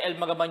quiere el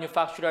mga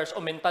manufacturers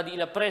aumenta di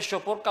ila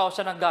presyo por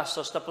causa ng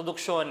gastos na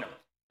produksyon.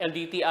 El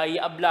DTI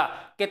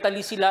habla que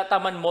tali sila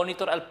taman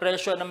monitor el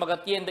presyo ng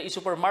mga tienda y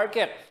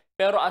supermarket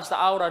pero hasta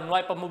ahora no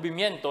hay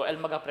pamuvimiento el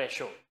mga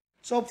presyo.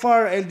 So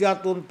far, el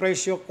diaton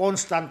presyo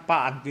constant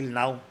pa until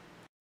now.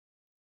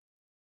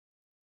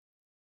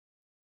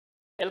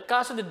 El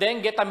caso de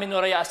dengue también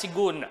noraya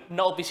asigun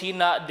na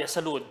opisina de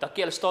salud.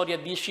 Aquí la historia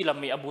di Sheila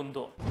May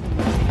Abundo.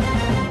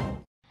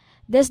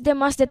 Desde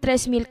más de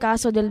 3,000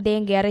 casos del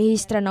dengue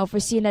registra na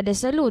oficina de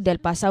salud del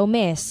pasado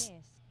mes.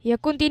 Y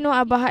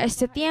continúa baja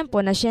este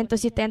tiempo na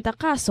 170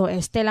 casos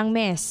este lang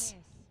mes.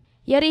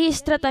 Y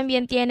registra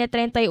también tiene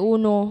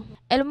 31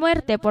 el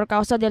muerte por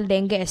causa del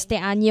dengue este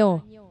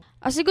año.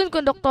 Asigun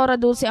con Dr.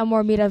 Dulce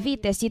Amor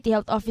Miravite, City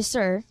Health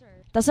Officer,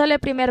 tasale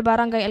primer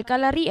barangay El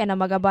Calarian na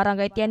mga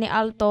barangay tiene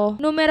alto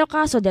numero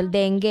caso del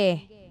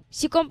dengue.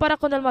 Si compara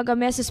con el mga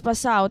meses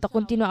pasado, ta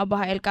continua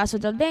baja el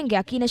caso del dengue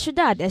aquí na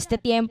syudad este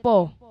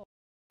tiempo.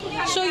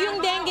 So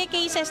yung dengue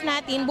cases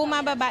natin,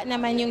 bumababa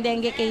naman yung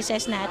dengue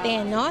cases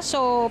natin, no?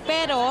 So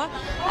pero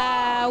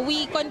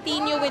we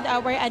continue with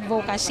our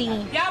advocacy.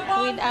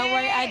 With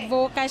our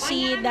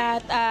advocacy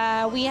that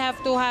we have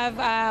to have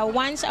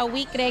once a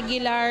week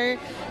regular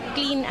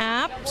clean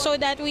up so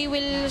that we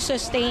will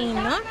sustain,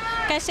 no?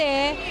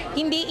 Kasi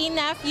hindi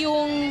enough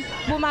yung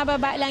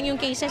bumababa lang yung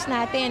cases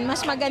natin.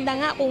 Mas maganda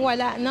nga kung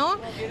wala, no?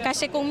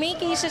 Kasi kung may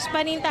cases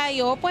pa rin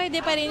tayo,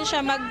 pwede pa rin siya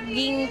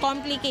maging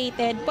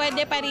complicated,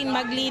 pwede pa rin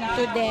mag-lead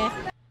to death.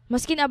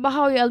 Maskin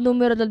abahaw yung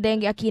numero del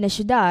dengue aquí na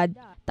syudad,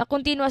 ta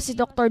continua si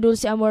Dr.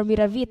 Dulce Amor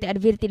Miravite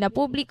advirti na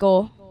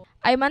publiko,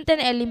 ay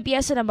manten el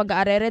limpieza na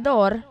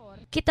mag-alrededor,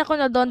 kita ko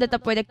na donde ta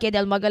pwede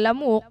quedar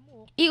magalamuk,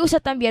 iusa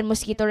también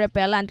mosquito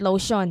repellent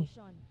lotion.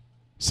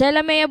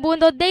 Sheila May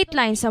Abundo,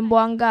 Dateline,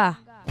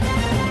 Zamboanga.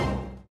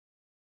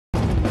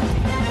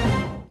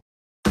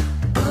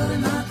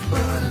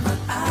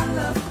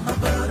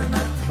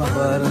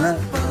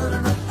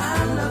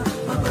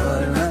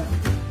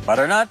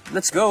 Butternut,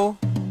 let's go!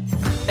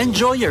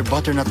 Enjoy your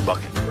butternut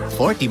bucket.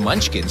 40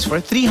 munchkins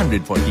for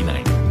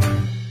 $349.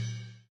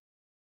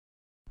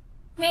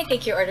 May I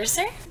take your order,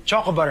 sir?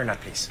 Choco butternut,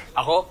 please.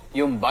 Ako,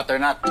 yung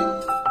butternut.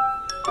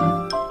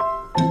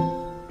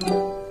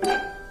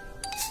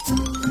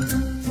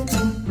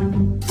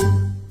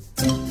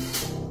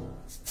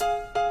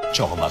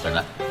 Choco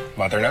butternut.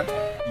 Butternut?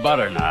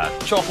 Butternut.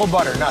 Choco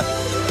butternut.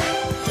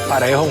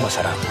 Parehong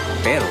masarap.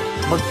 Pero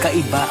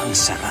magkaiba ang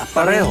sarap.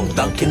 Parehong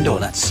Dunkin'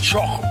 Donuts.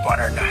 Choco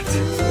butternut.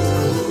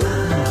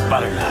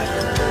 Butternut.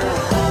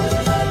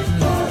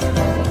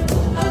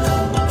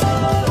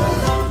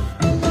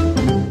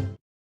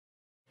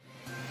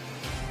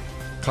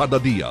 Cada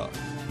día,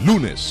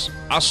 lunes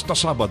hasta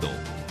sábado,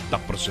 te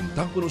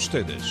presentamos con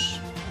ustedes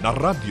la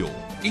radio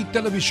y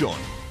televisión,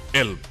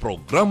 el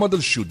programa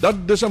del Ciudad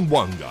de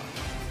Zamboanga.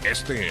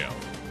 Este es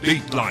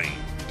Dateline,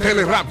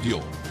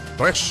 Teleradio,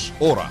 3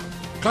 horas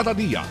cada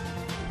día.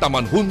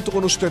 Taman junto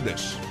con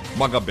ustedes,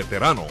 mga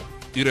veterano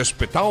y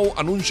respetado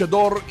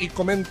anunciador y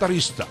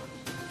comentarista,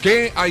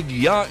 que hay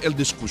guía el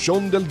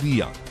discusión del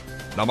día,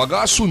 na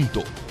mga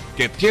asunto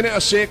que tiene a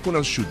hacer con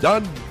el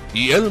ciudad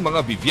y el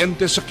mga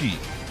vivientes aquí.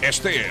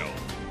 Este es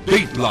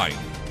Dateline,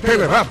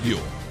 Teleradio,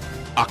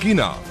 aquí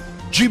na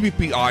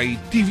GBPI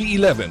TV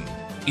 11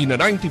 y na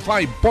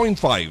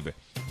 95.5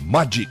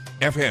 Magic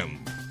FM.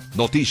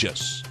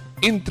 Noticias,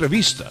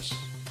 entrevistas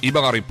y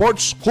mga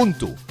reports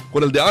junto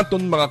con el de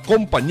aton mga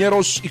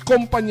compañeros y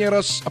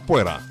compañeras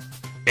afuera.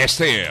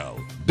 Este es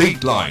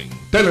Dateline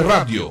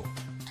Teleradio,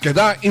 que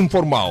da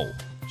informado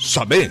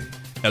Saben,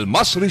 el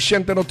más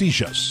reciente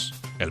noticias,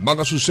 el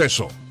mga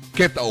suceso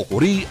que ta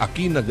ocurrí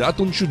aquí na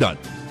daton syudad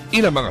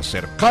y na mga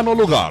cercano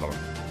lugar,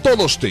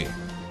 todos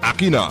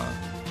aquí na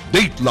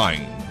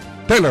Dateline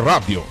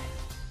Teleradio.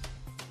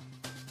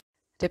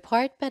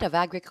 Department of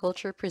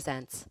Agriculture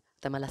presents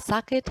the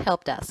Malasakit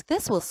Help Desk.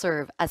 This will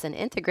serve as an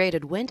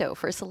integrated window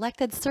for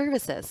selected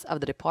services of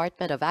the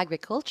Department of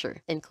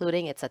Agriculture,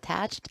 including its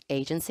attached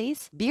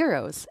agencies,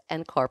 bureaus,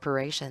 and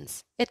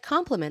corporations. It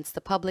complements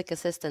the Public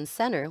Assistance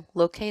Center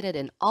located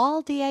in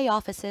all DA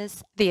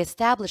offices. The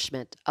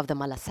establishment of the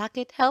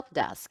Malasakit Help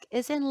Desk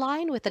is in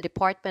line with the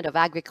Department of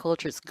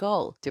Agriculture's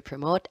goal to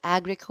promote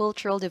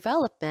agricultural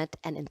development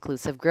and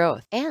inclusive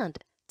growth, and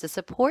to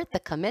support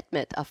the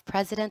commitment of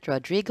President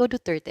Rodrigo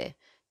Duterte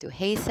to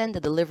hasten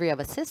the delivery of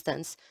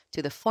assistance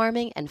to the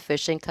farming and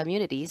fishing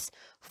communities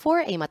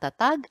for a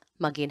matatag,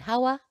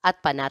 maginhawa,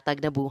 at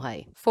panatag na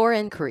buhay. For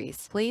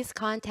inquiries, please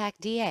contact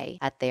DA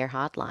at their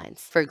hotlines.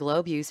 For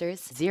Globe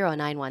users,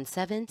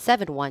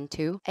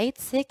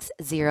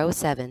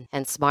 0917-712-8607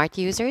 and Smart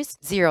users,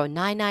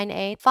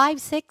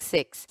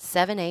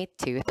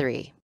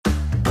 0998-566-7823.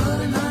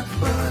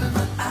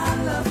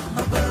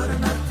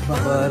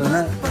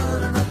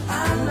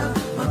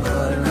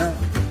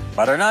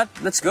 Butternut,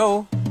 let's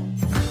go!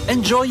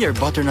 Enjoy your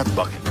butternut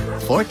bucket.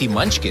 40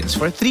 munchkins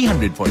for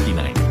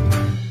 $349.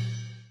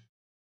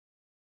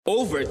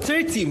 Over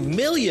 30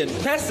 million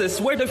pesos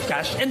worth of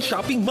cash and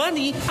shopping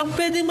money ang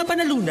pwedeng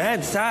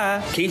mapanalunan sa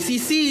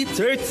KCC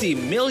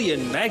 30 Million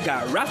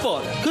Mega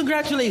Raffle.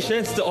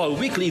 Congratulations to all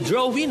weekly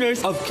draw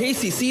winners of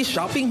KCC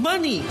Shopping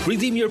Money.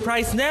 Redeem your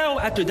prize now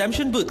at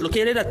Redemption Booth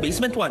located at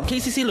Basement 1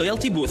 KCC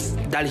Loyalty Booth.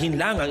 Dalhin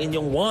lang ang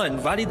inyong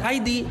one valid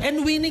ID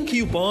and winning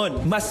coupon.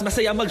 Mas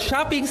masaya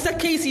mag-shopping sa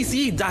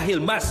KCC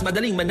dahil mas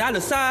madaling manalo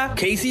sa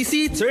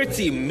KCC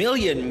 30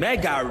 Million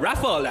Mega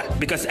Raffle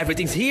because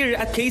everything's here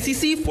at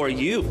KCC for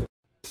you.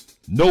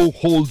 No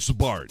holds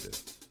barred.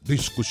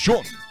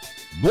 Diskusyon.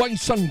 Nuay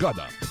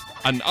Sangada.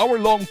 An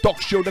hour-long talk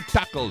show that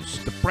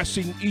tackles the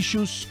pressing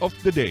issues of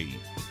the day.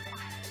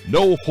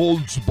 No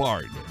holds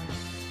barred.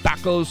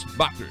 Tackles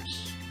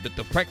matters that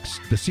affects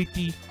the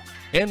city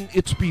and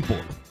its people.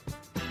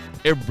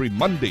 Every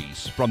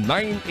Mondays from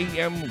 9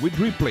 a.m. with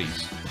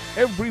replays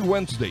every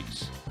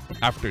Wednesdays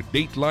after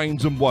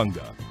Dateline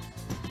Zamboanga.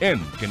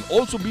 And can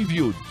also be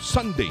viewed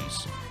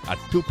Sundays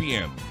at 2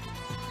 p.m.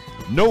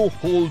 No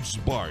holds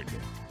barred.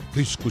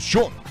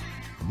 Diskusyon.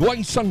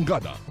 Nuay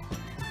Sangada.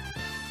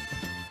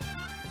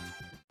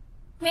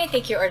 May I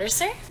take your order,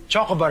 sir?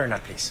 Choco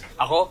butternut, please.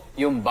 Ako,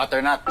 yung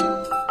butternut.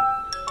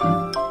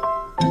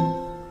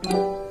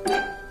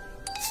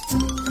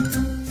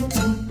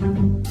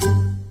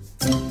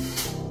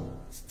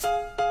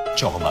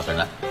 Choco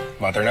butternut.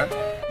 Butternut?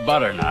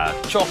 Butternut.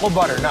 Choco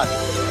butternut.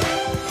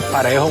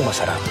 Parehong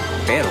masarap.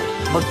 Pero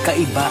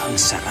magkaiba ang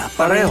sarap.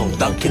 Parehong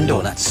Dunkin'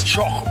 Donuts.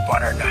 Choco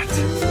butternut.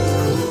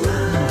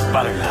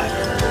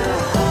 Butternut.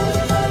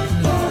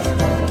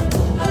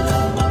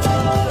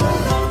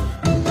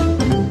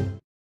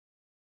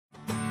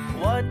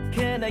 What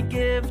can I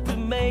give to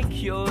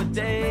make your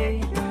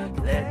day?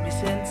 Let me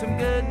send some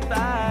good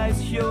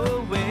vibes your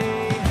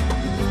way.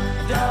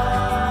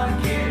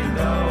 Dunkin'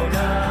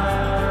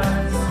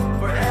 Donuts,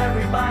 for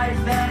every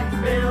bite that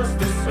fills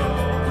the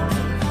soul.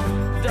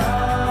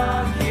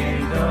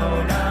 Dunkin'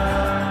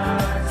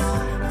 Donuts,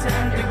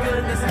 tender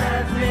goodness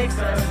that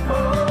makes us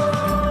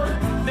whole.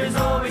 There's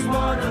always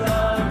more to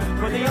love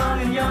for the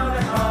young and young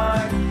at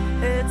heart.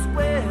 It's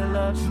well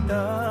of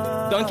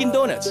stuff. Dunkin'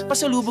 Donuts,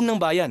 pasalubong ng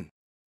bayan.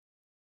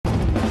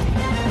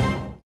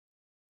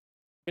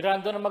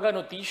 Mirando ng mga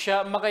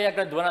notisya,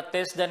 magaya-graduan at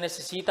TESDA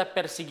necesita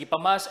persigi pa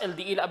más el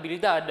di la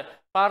habilidad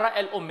para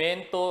el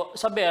aumento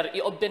saber y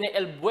obtener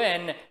el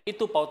buen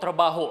itupaw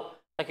trabajo.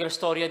 Takil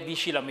storya di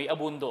sila may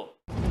abundo.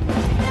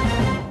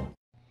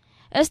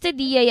 Este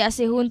día ya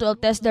se junto al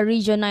TESDA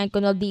Region 9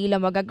 con el di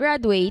la mga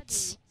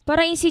graduates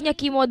para insinya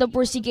kimodo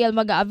persigi el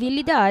mga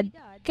habilidad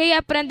kaya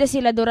aprende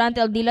sila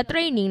durante el di la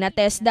training na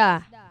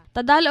TESDA.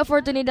 Tadala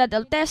oportunidad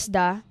el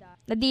TESDA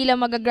na di lang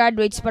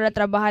mag-graduates para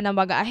trabahan ng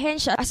mga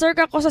ahensya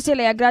acerca ko sa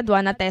sila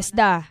gradua na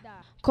TESDA.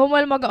 Como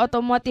el mga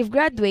automotive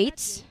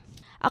graduates,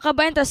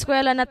 akabayan ta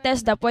eskwela na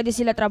TESDA pwede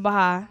sila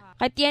trabaha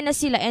kahit yan na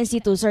sila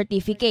NC2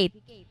 certificate.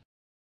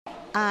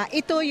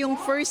 Ito yung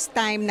first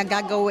time na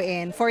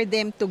gagawin for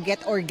them to get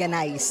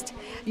organized.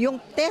 Yung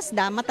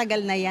TESDA,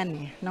 matagal na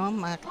yan. No?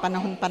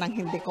 Panahon pa nang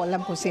hindi ko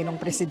alam kung sinong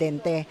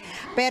presidente.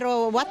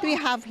 Pero what we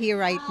have here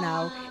right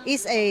now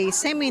is a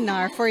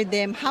seminar for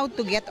them how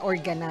to get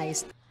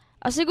organized.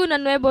 Asigun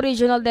ang nuevo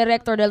Regional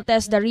Director del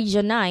TESDA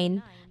Region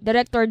 9,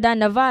 Director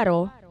Dan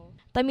Navarro,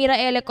 tamira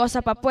ele ko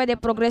sa pa pwede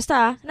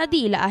progresa na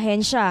di la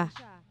ahensya.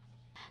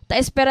 Ta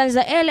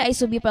esperanza ele ay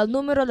subipal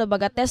numero ng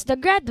mga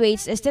TESDA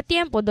graduates este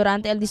tiempo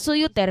durante el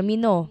disuyo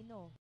termino.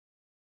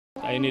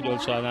 I need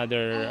also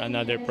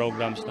another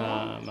programs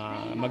na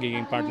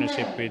magiging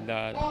partnership with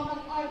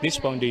this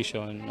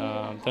foundation,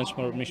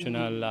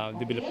 Transformational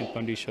Development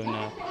Foundation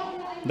na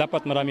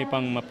dapat marami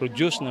pang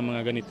ma-produce na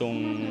mga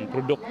ganitong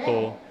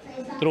produkto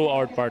through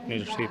our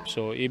partnership.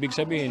 So ibig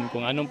sabihin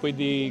kung anong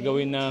pwede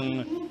gawin ng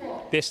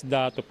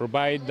TESDA to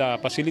provide the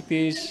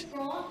facilities,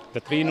 the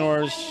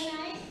trainers,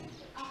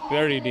 we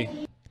are ready.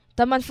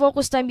 Taman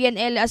focus también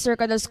el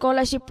acerca del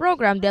scholarship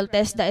program del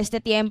TESDA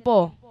este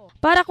tiempo.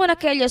 Para kung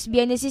aquellos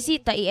bien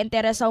necesita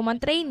i-interesa man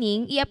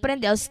training,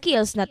 i-aprende el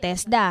skills na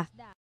TESDA.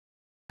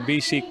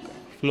 Basic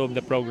flow of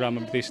the program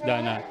of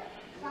TESDA na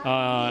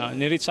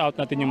ni-reach out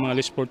natin yung mga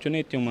less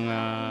fortunate, yung mga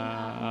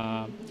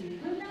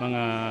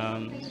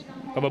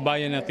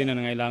kababayan natin na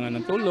nangailangan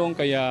ng tulong.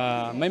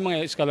 Kaya may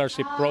mga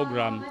scholarship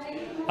program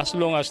as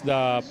long as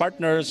the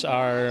partners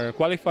are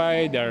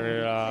qualified, they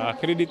are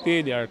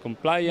accredited, they are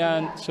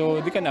compliant, so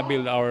they can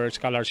avail our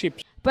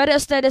scholarships. Para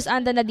ustedes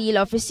anda na di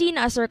la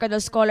oficina acerca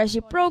del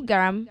scholarship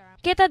program,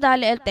 kita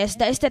dale el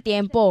TESDA este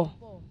tiempo.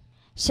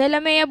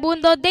 Sheila Mea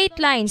Bundo,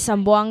 Dateline,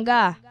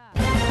 Zamboanga.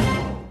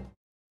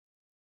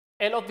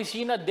 El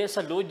Oficina de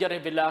Salud ya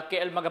revela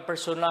que el mga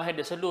personaje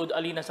de salud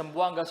alina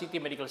Zamboanga City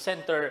Medical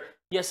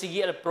Center ya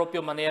sigue el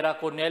propio manera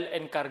con el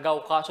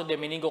encargado caso de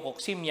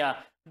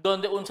meningococcemia,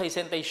 donde un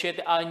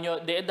 67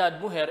 años de edad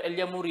mujer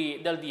ella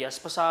murió del días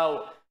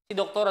pasado. Si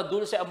Dr.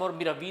 Dulce Amor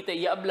Miravite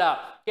ya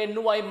habla que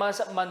no hay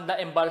más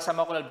manda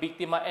embalsama con el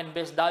víctima en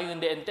vez dayon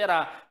de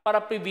entera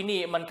para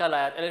prevenir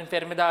mancalayat la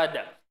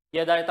enfermedad.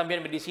 Ya dahil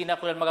también medicina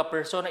con el mga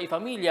persona y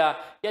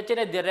familia ya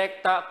tiene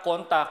directa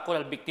contact con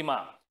el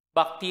víctima.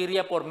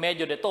 Bacteria por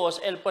medio de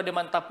tos, él puede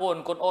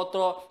mantapon con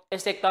otro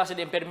clase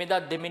de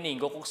enfermedad de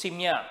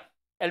meningococcemia.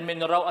 El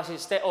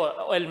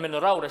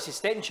menorau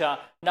resistencia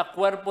na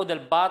cuerpo del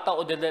bata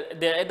o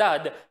de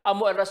edad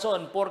amo el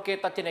razón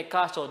porque tiene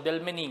caso del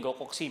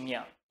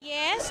meningococcemia.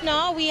 Yes,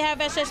 no, we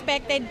have a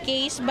suspected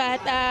case, but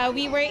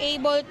we were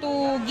able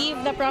to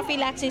give the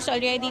prophylaxis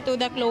already to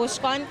the close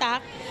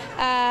contact.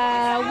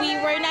 We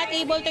were not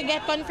able to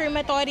get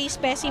confirmatory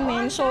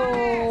specimen,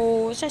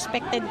 so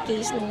suspected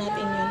case na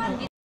natin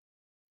yun.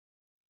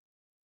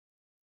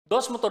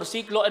 Dos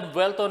motorsiklo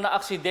envuelto na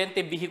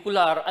aksidente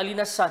vehicular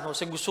alina San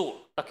Jose Gusu.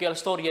 Takial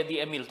storya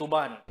di Emil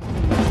Tuban.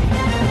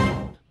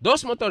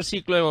 Dos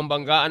motorsiklo ang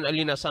banggaan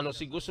alina San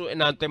Jose Gusu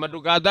enante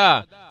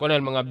madrugada. Con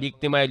el mga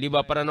biktima ay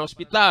liba para na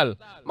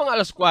ospital. Mga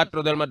alas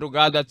 4 del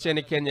madrugada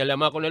tiene Kenya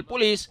lama con el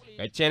pulis.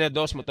 Kaya tiene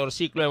dos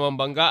motorsiklo ang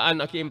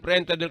banggaan aquí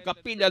enfrente del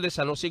Capilla de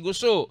San Jose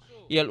Gusu.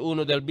 Y el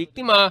uno del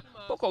biktima,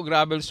 poco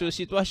grave su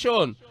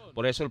situación.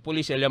 Por eso el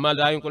policía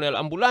llamada con el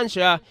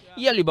ambulancia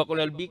y aliba con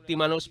el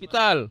víctima en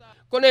hospital.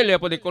 Con él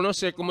puede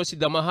conocer como si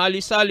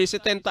Damahali Sali,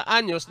 70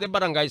 años, de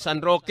Barangay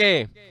San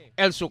Roque.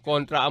 Él su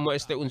contra amo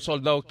un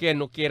soldado que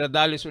no quiere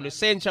darle su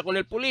licencia con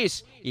el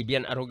polis y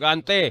bien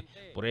arrogante.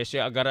 Por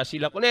eso agarra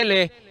sila con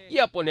él y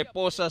pone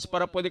posas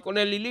para poder con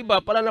él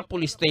iliba para la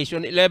Police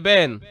Station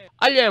 11.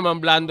 Allá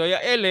mamblando ya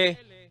él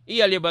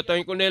y aliba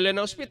tayo con él en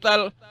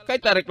hospital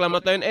kaya reklama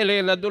tayo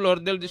él na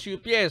dolor del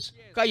 18 pies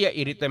kaya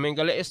iritamen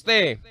gala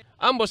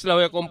Ambos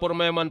la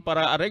conformaman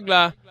para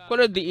arregla con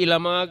el di ila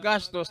mga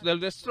gastos del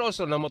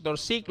destrozo na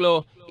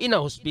motorsiklo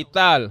ina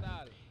hospital.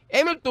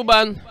 Emil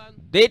Tuban,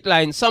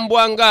 Dateline,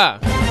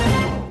 Zamboanga.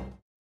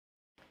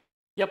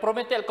 Ya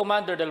promete el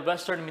commander del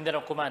Western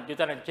Mindanao Command,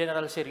 Lieutenant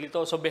General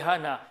Cirilto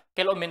Sobejana,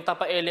 que lo aumenta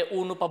pa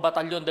L1 pa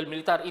batallón del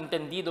militar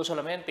intendido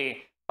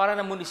solamente para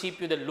na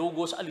munisipyo del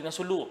Lugos,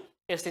 Alinasulu.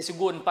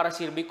 Según para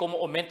servir como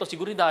aumento de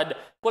seguridad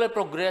por el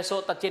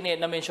progreso que tiene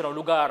na mencionado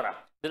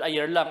lugar. Del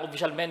ayer lang,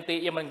 oficialmente,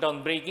 yung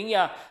groundbreaking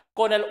niya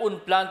con el un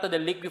planta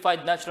del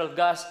liquefied natural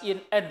gas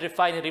and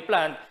refinery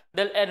plant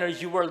del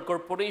Energy World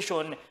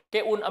Corporation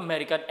que un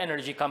American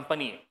energy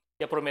company.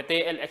 Ya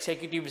promete el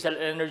executive del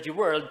Energy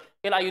World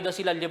que la ayuda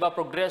sila lleva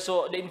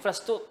progreso de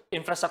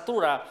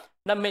infrastruktura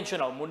na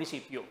mencionado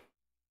munisipyo.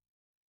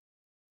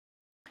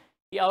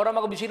 Y ahora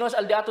mga kabisinos,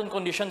 al daton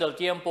condition del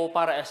tiempo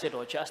para esta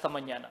noche. Hasta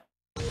mañana.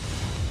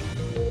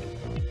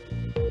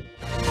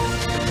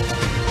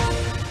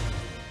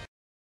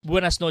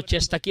 Buenas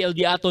noches, aquí el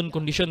diaton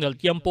condición del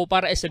tiempo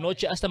para esta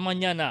noche hasta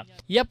mañana.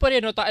 Ya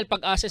puede notar el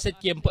pag-asa este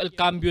tiempo el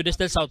cambio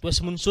desde el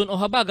southwest monsoon o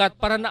habagat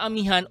para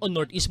naamihan o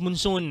northeast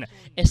monsoon.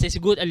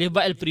 Según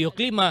eleva el frío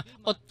clima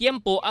o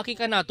tiempo aquí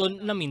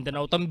kanaton na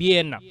Mindanao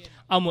también.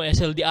 Amo es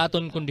el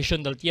diaton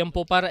condición del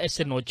tiempo para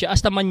esta noche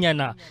hasta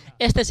mañana.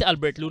 Si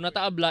Albert Luna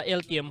taabla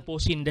el tiempo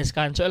sin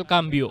descanso el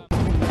cambio.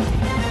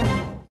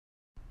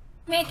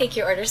 May I take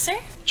your order, sir?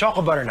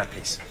 Choco butternut,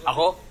 please.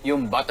 Ako,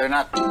 yung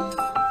butternut.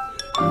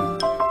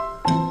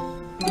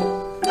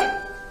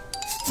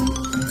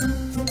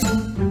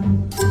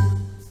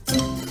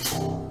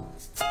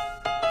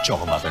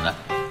 Choco butternut.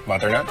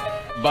 Butternut?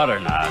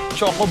 Butternut.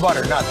 Choco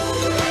butternut.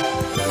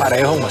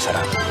 Parehong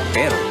masarap.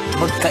 Pero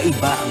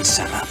magkaiba ang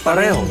sarap.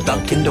 Parehong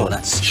Dunkin'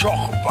 Donuts.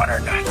 Choco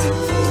butternut.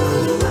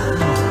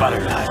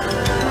 Butternut.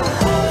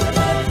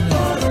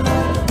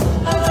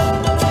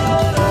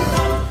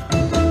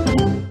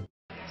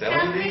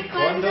 Tell me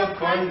cuando.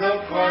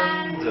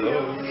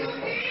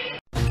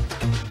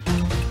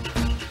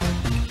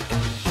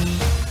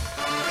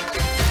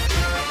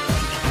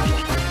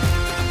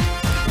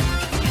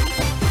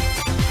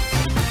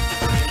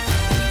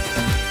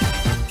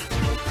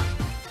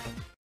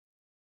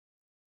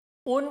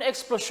 Un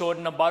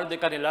eksplosyon na balo de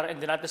Canilar en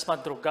dinantes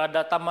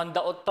madrugada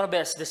tamanda otra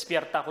vez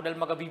despierta con el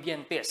mga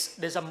vivientes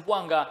de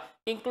Zamboanga,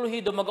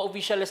 incluido mga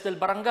oficiales del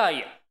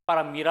barangay,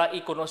 para mira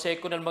y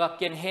conocer con el mga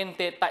quien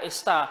gente ta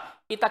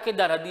esta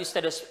itakeda na diste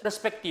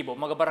respectivo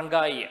mga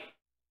barangay.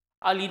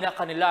 Alina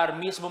Canilar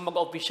mismo mga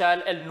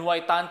oficial el no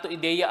hay tanto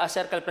idea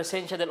acerca del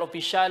presencia del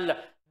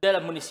oficial del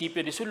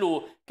municipio de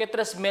Sulu que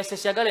 3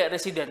 meses ya gale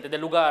residente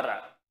del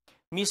lugar.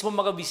 Mismo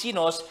mga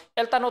vecinos,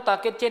 el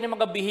tanota que tiene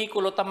mga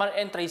bihikulo taman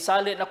entra y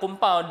sale na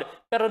compound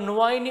pero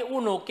no hay ni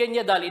uno quien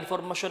ya dale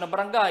informasyon na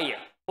barangay.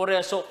 Por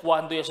eso,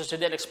 cuando ya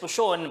sucede la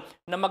explosión,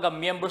 na mga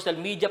miembros del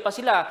media pa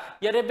sila,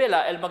 ya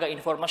revela el mga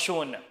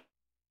informasyon.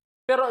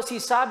 Pero si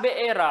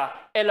sabe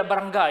era el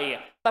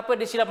barangay, ta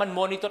pwede sila man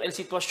monitor el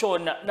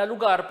sitwasyon na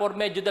lugar por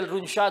medio del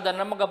runsyada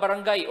ng mga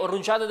barangay o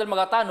runsyada del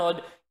mga tanod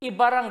y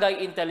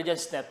Barangay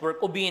Intelligence Network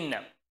o BIN.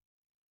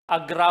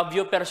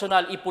 Agravio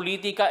personal y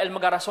política el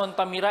mga rason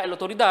tamira el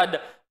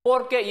autoridad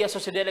porque ya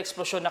sucede la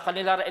explosión na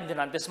Canilar en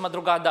dinantes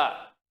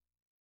madrugada.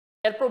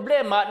 El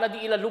problema na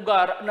di ilang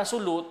lugar na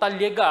Sulu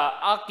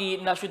talyega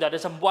aki na syudad de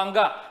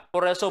Zamboanga.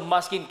 Por eso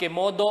maskin que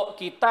modo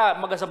kita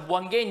mga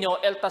Zamboangueño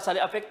el tasali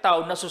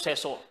afectado na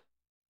suceso.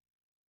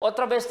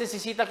 Otra vez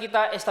necesita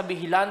kita esta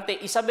vigilante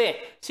y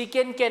sabe si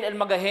ken el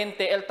mga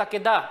gente el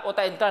takeda o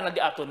ta entra na di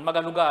aton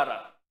mga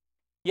lugar.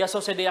 Ya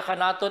sucedía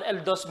kanaton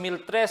el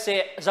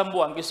 2013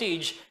 Zamboanga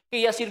siege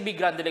kaya sirbi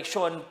grande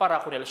eleksyon para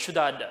con el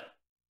ciudad.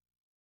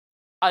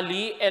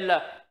 Ali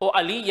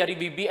ya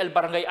ribibi el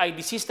barangay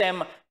ID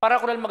system para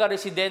con el mga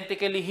residente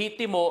que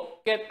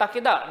lehitimo que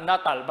takeda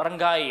natal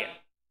barangay.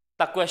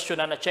 Ta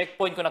question na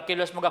checkpoint kung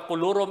nakilos mga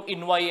kulurom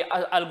inway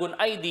algun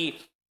ID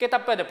que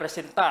ta pwede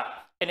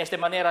presenta. En esta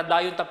manera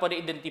dayon ta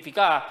pwede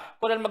identificar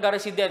con el mga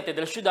residente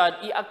del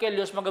ciudad y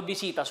aquellos mga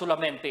bisita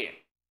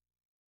solamente.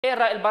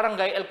 Era el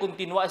barangay el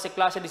continua ese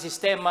klase de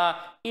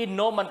sistema y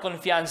no man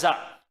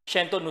confianza.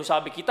 Siento no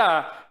sabi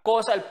kita,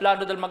 cosa el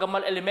plano del mga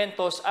mal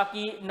elementos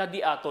aquí na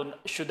di aton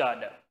syudad.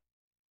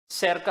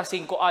 Cerca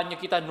 5 años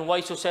kita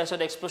nuway suceso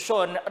de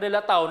eksplosyon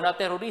relatado na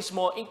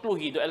terorismo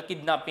incluido el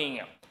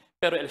kidnapping.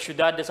 Pero el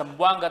syudad de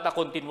Zamboanga ta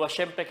continua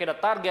siempre que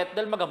na target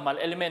del mga mal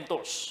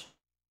elementos.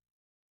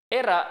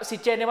 Era si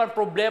tiene man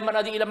problema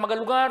na di ilang mga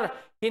lugar,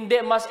 hindi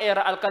mas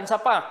era alcanza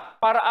pa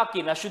para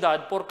aquí na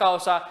syudad por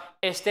causa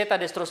esteta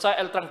destroza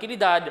el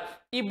tranquilidad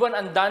y buwan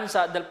ang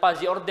dansa del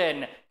paz y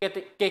orden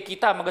que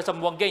kita mga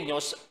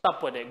Zamboangueños ta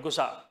pwede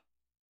gusa.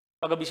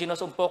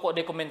 Pagabisinos un poco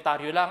de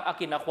komentaryo lang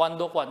aquí na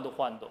cuando.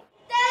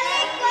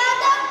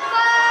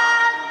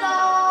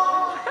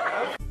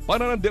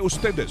 Para de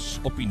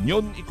ustedes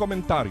opinión y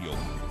comentario,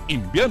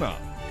 envíana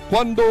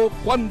cuando.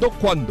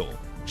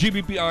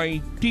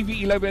 GBPI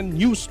TV11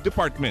 News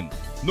Department,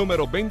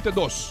 número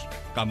 22,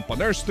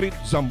 Campaner Street,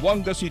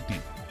 Zamboanga City.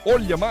 O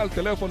llama al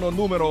teléfono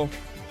número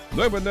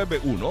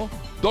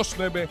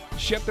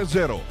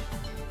 991-2970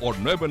 o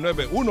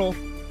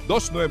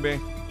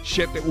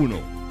 991-2971.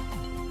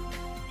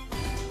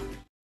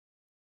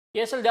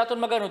 Y es el dato en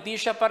mga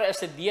noticia para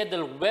este día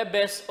del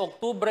jueves,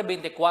 octubre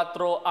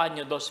 24,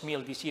 año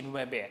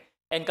 2019.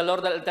 En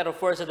calor del altero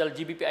fuerza del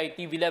GBPI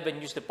TV11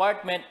 News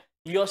Department,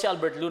 yo si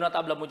Albert Luna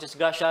habla, muchas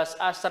gracias.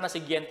 Hasta na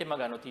siguiente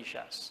mga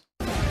noticias.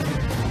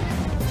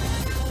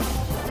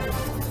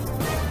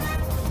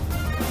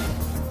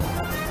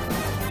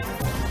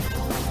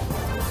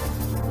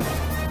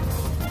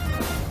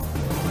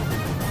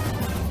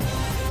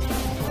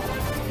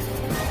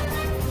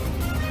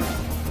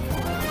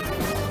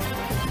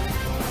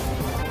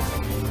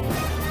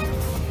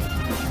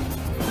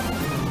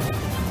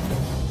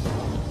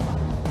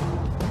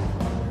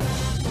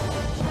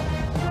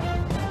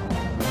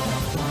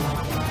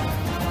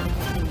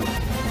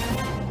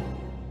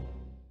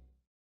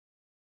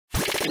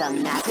 The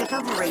magic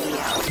of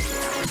radio.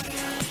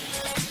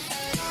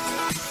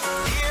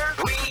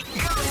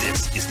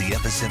 This is the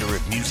epicenter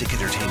of music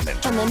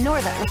entertainment. From the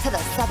northern to the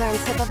southern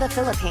tip of the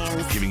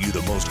Philippines. Giving you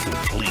the most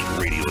complete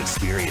radio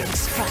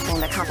experience. Crushing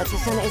the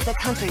competition is the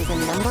country's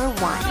number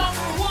one.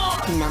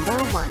 Number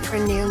one for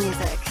new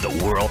music. The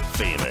world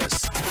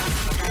famous.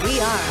 We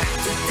are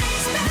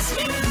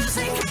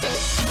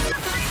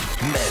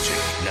Magic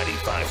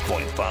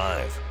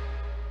 95.5.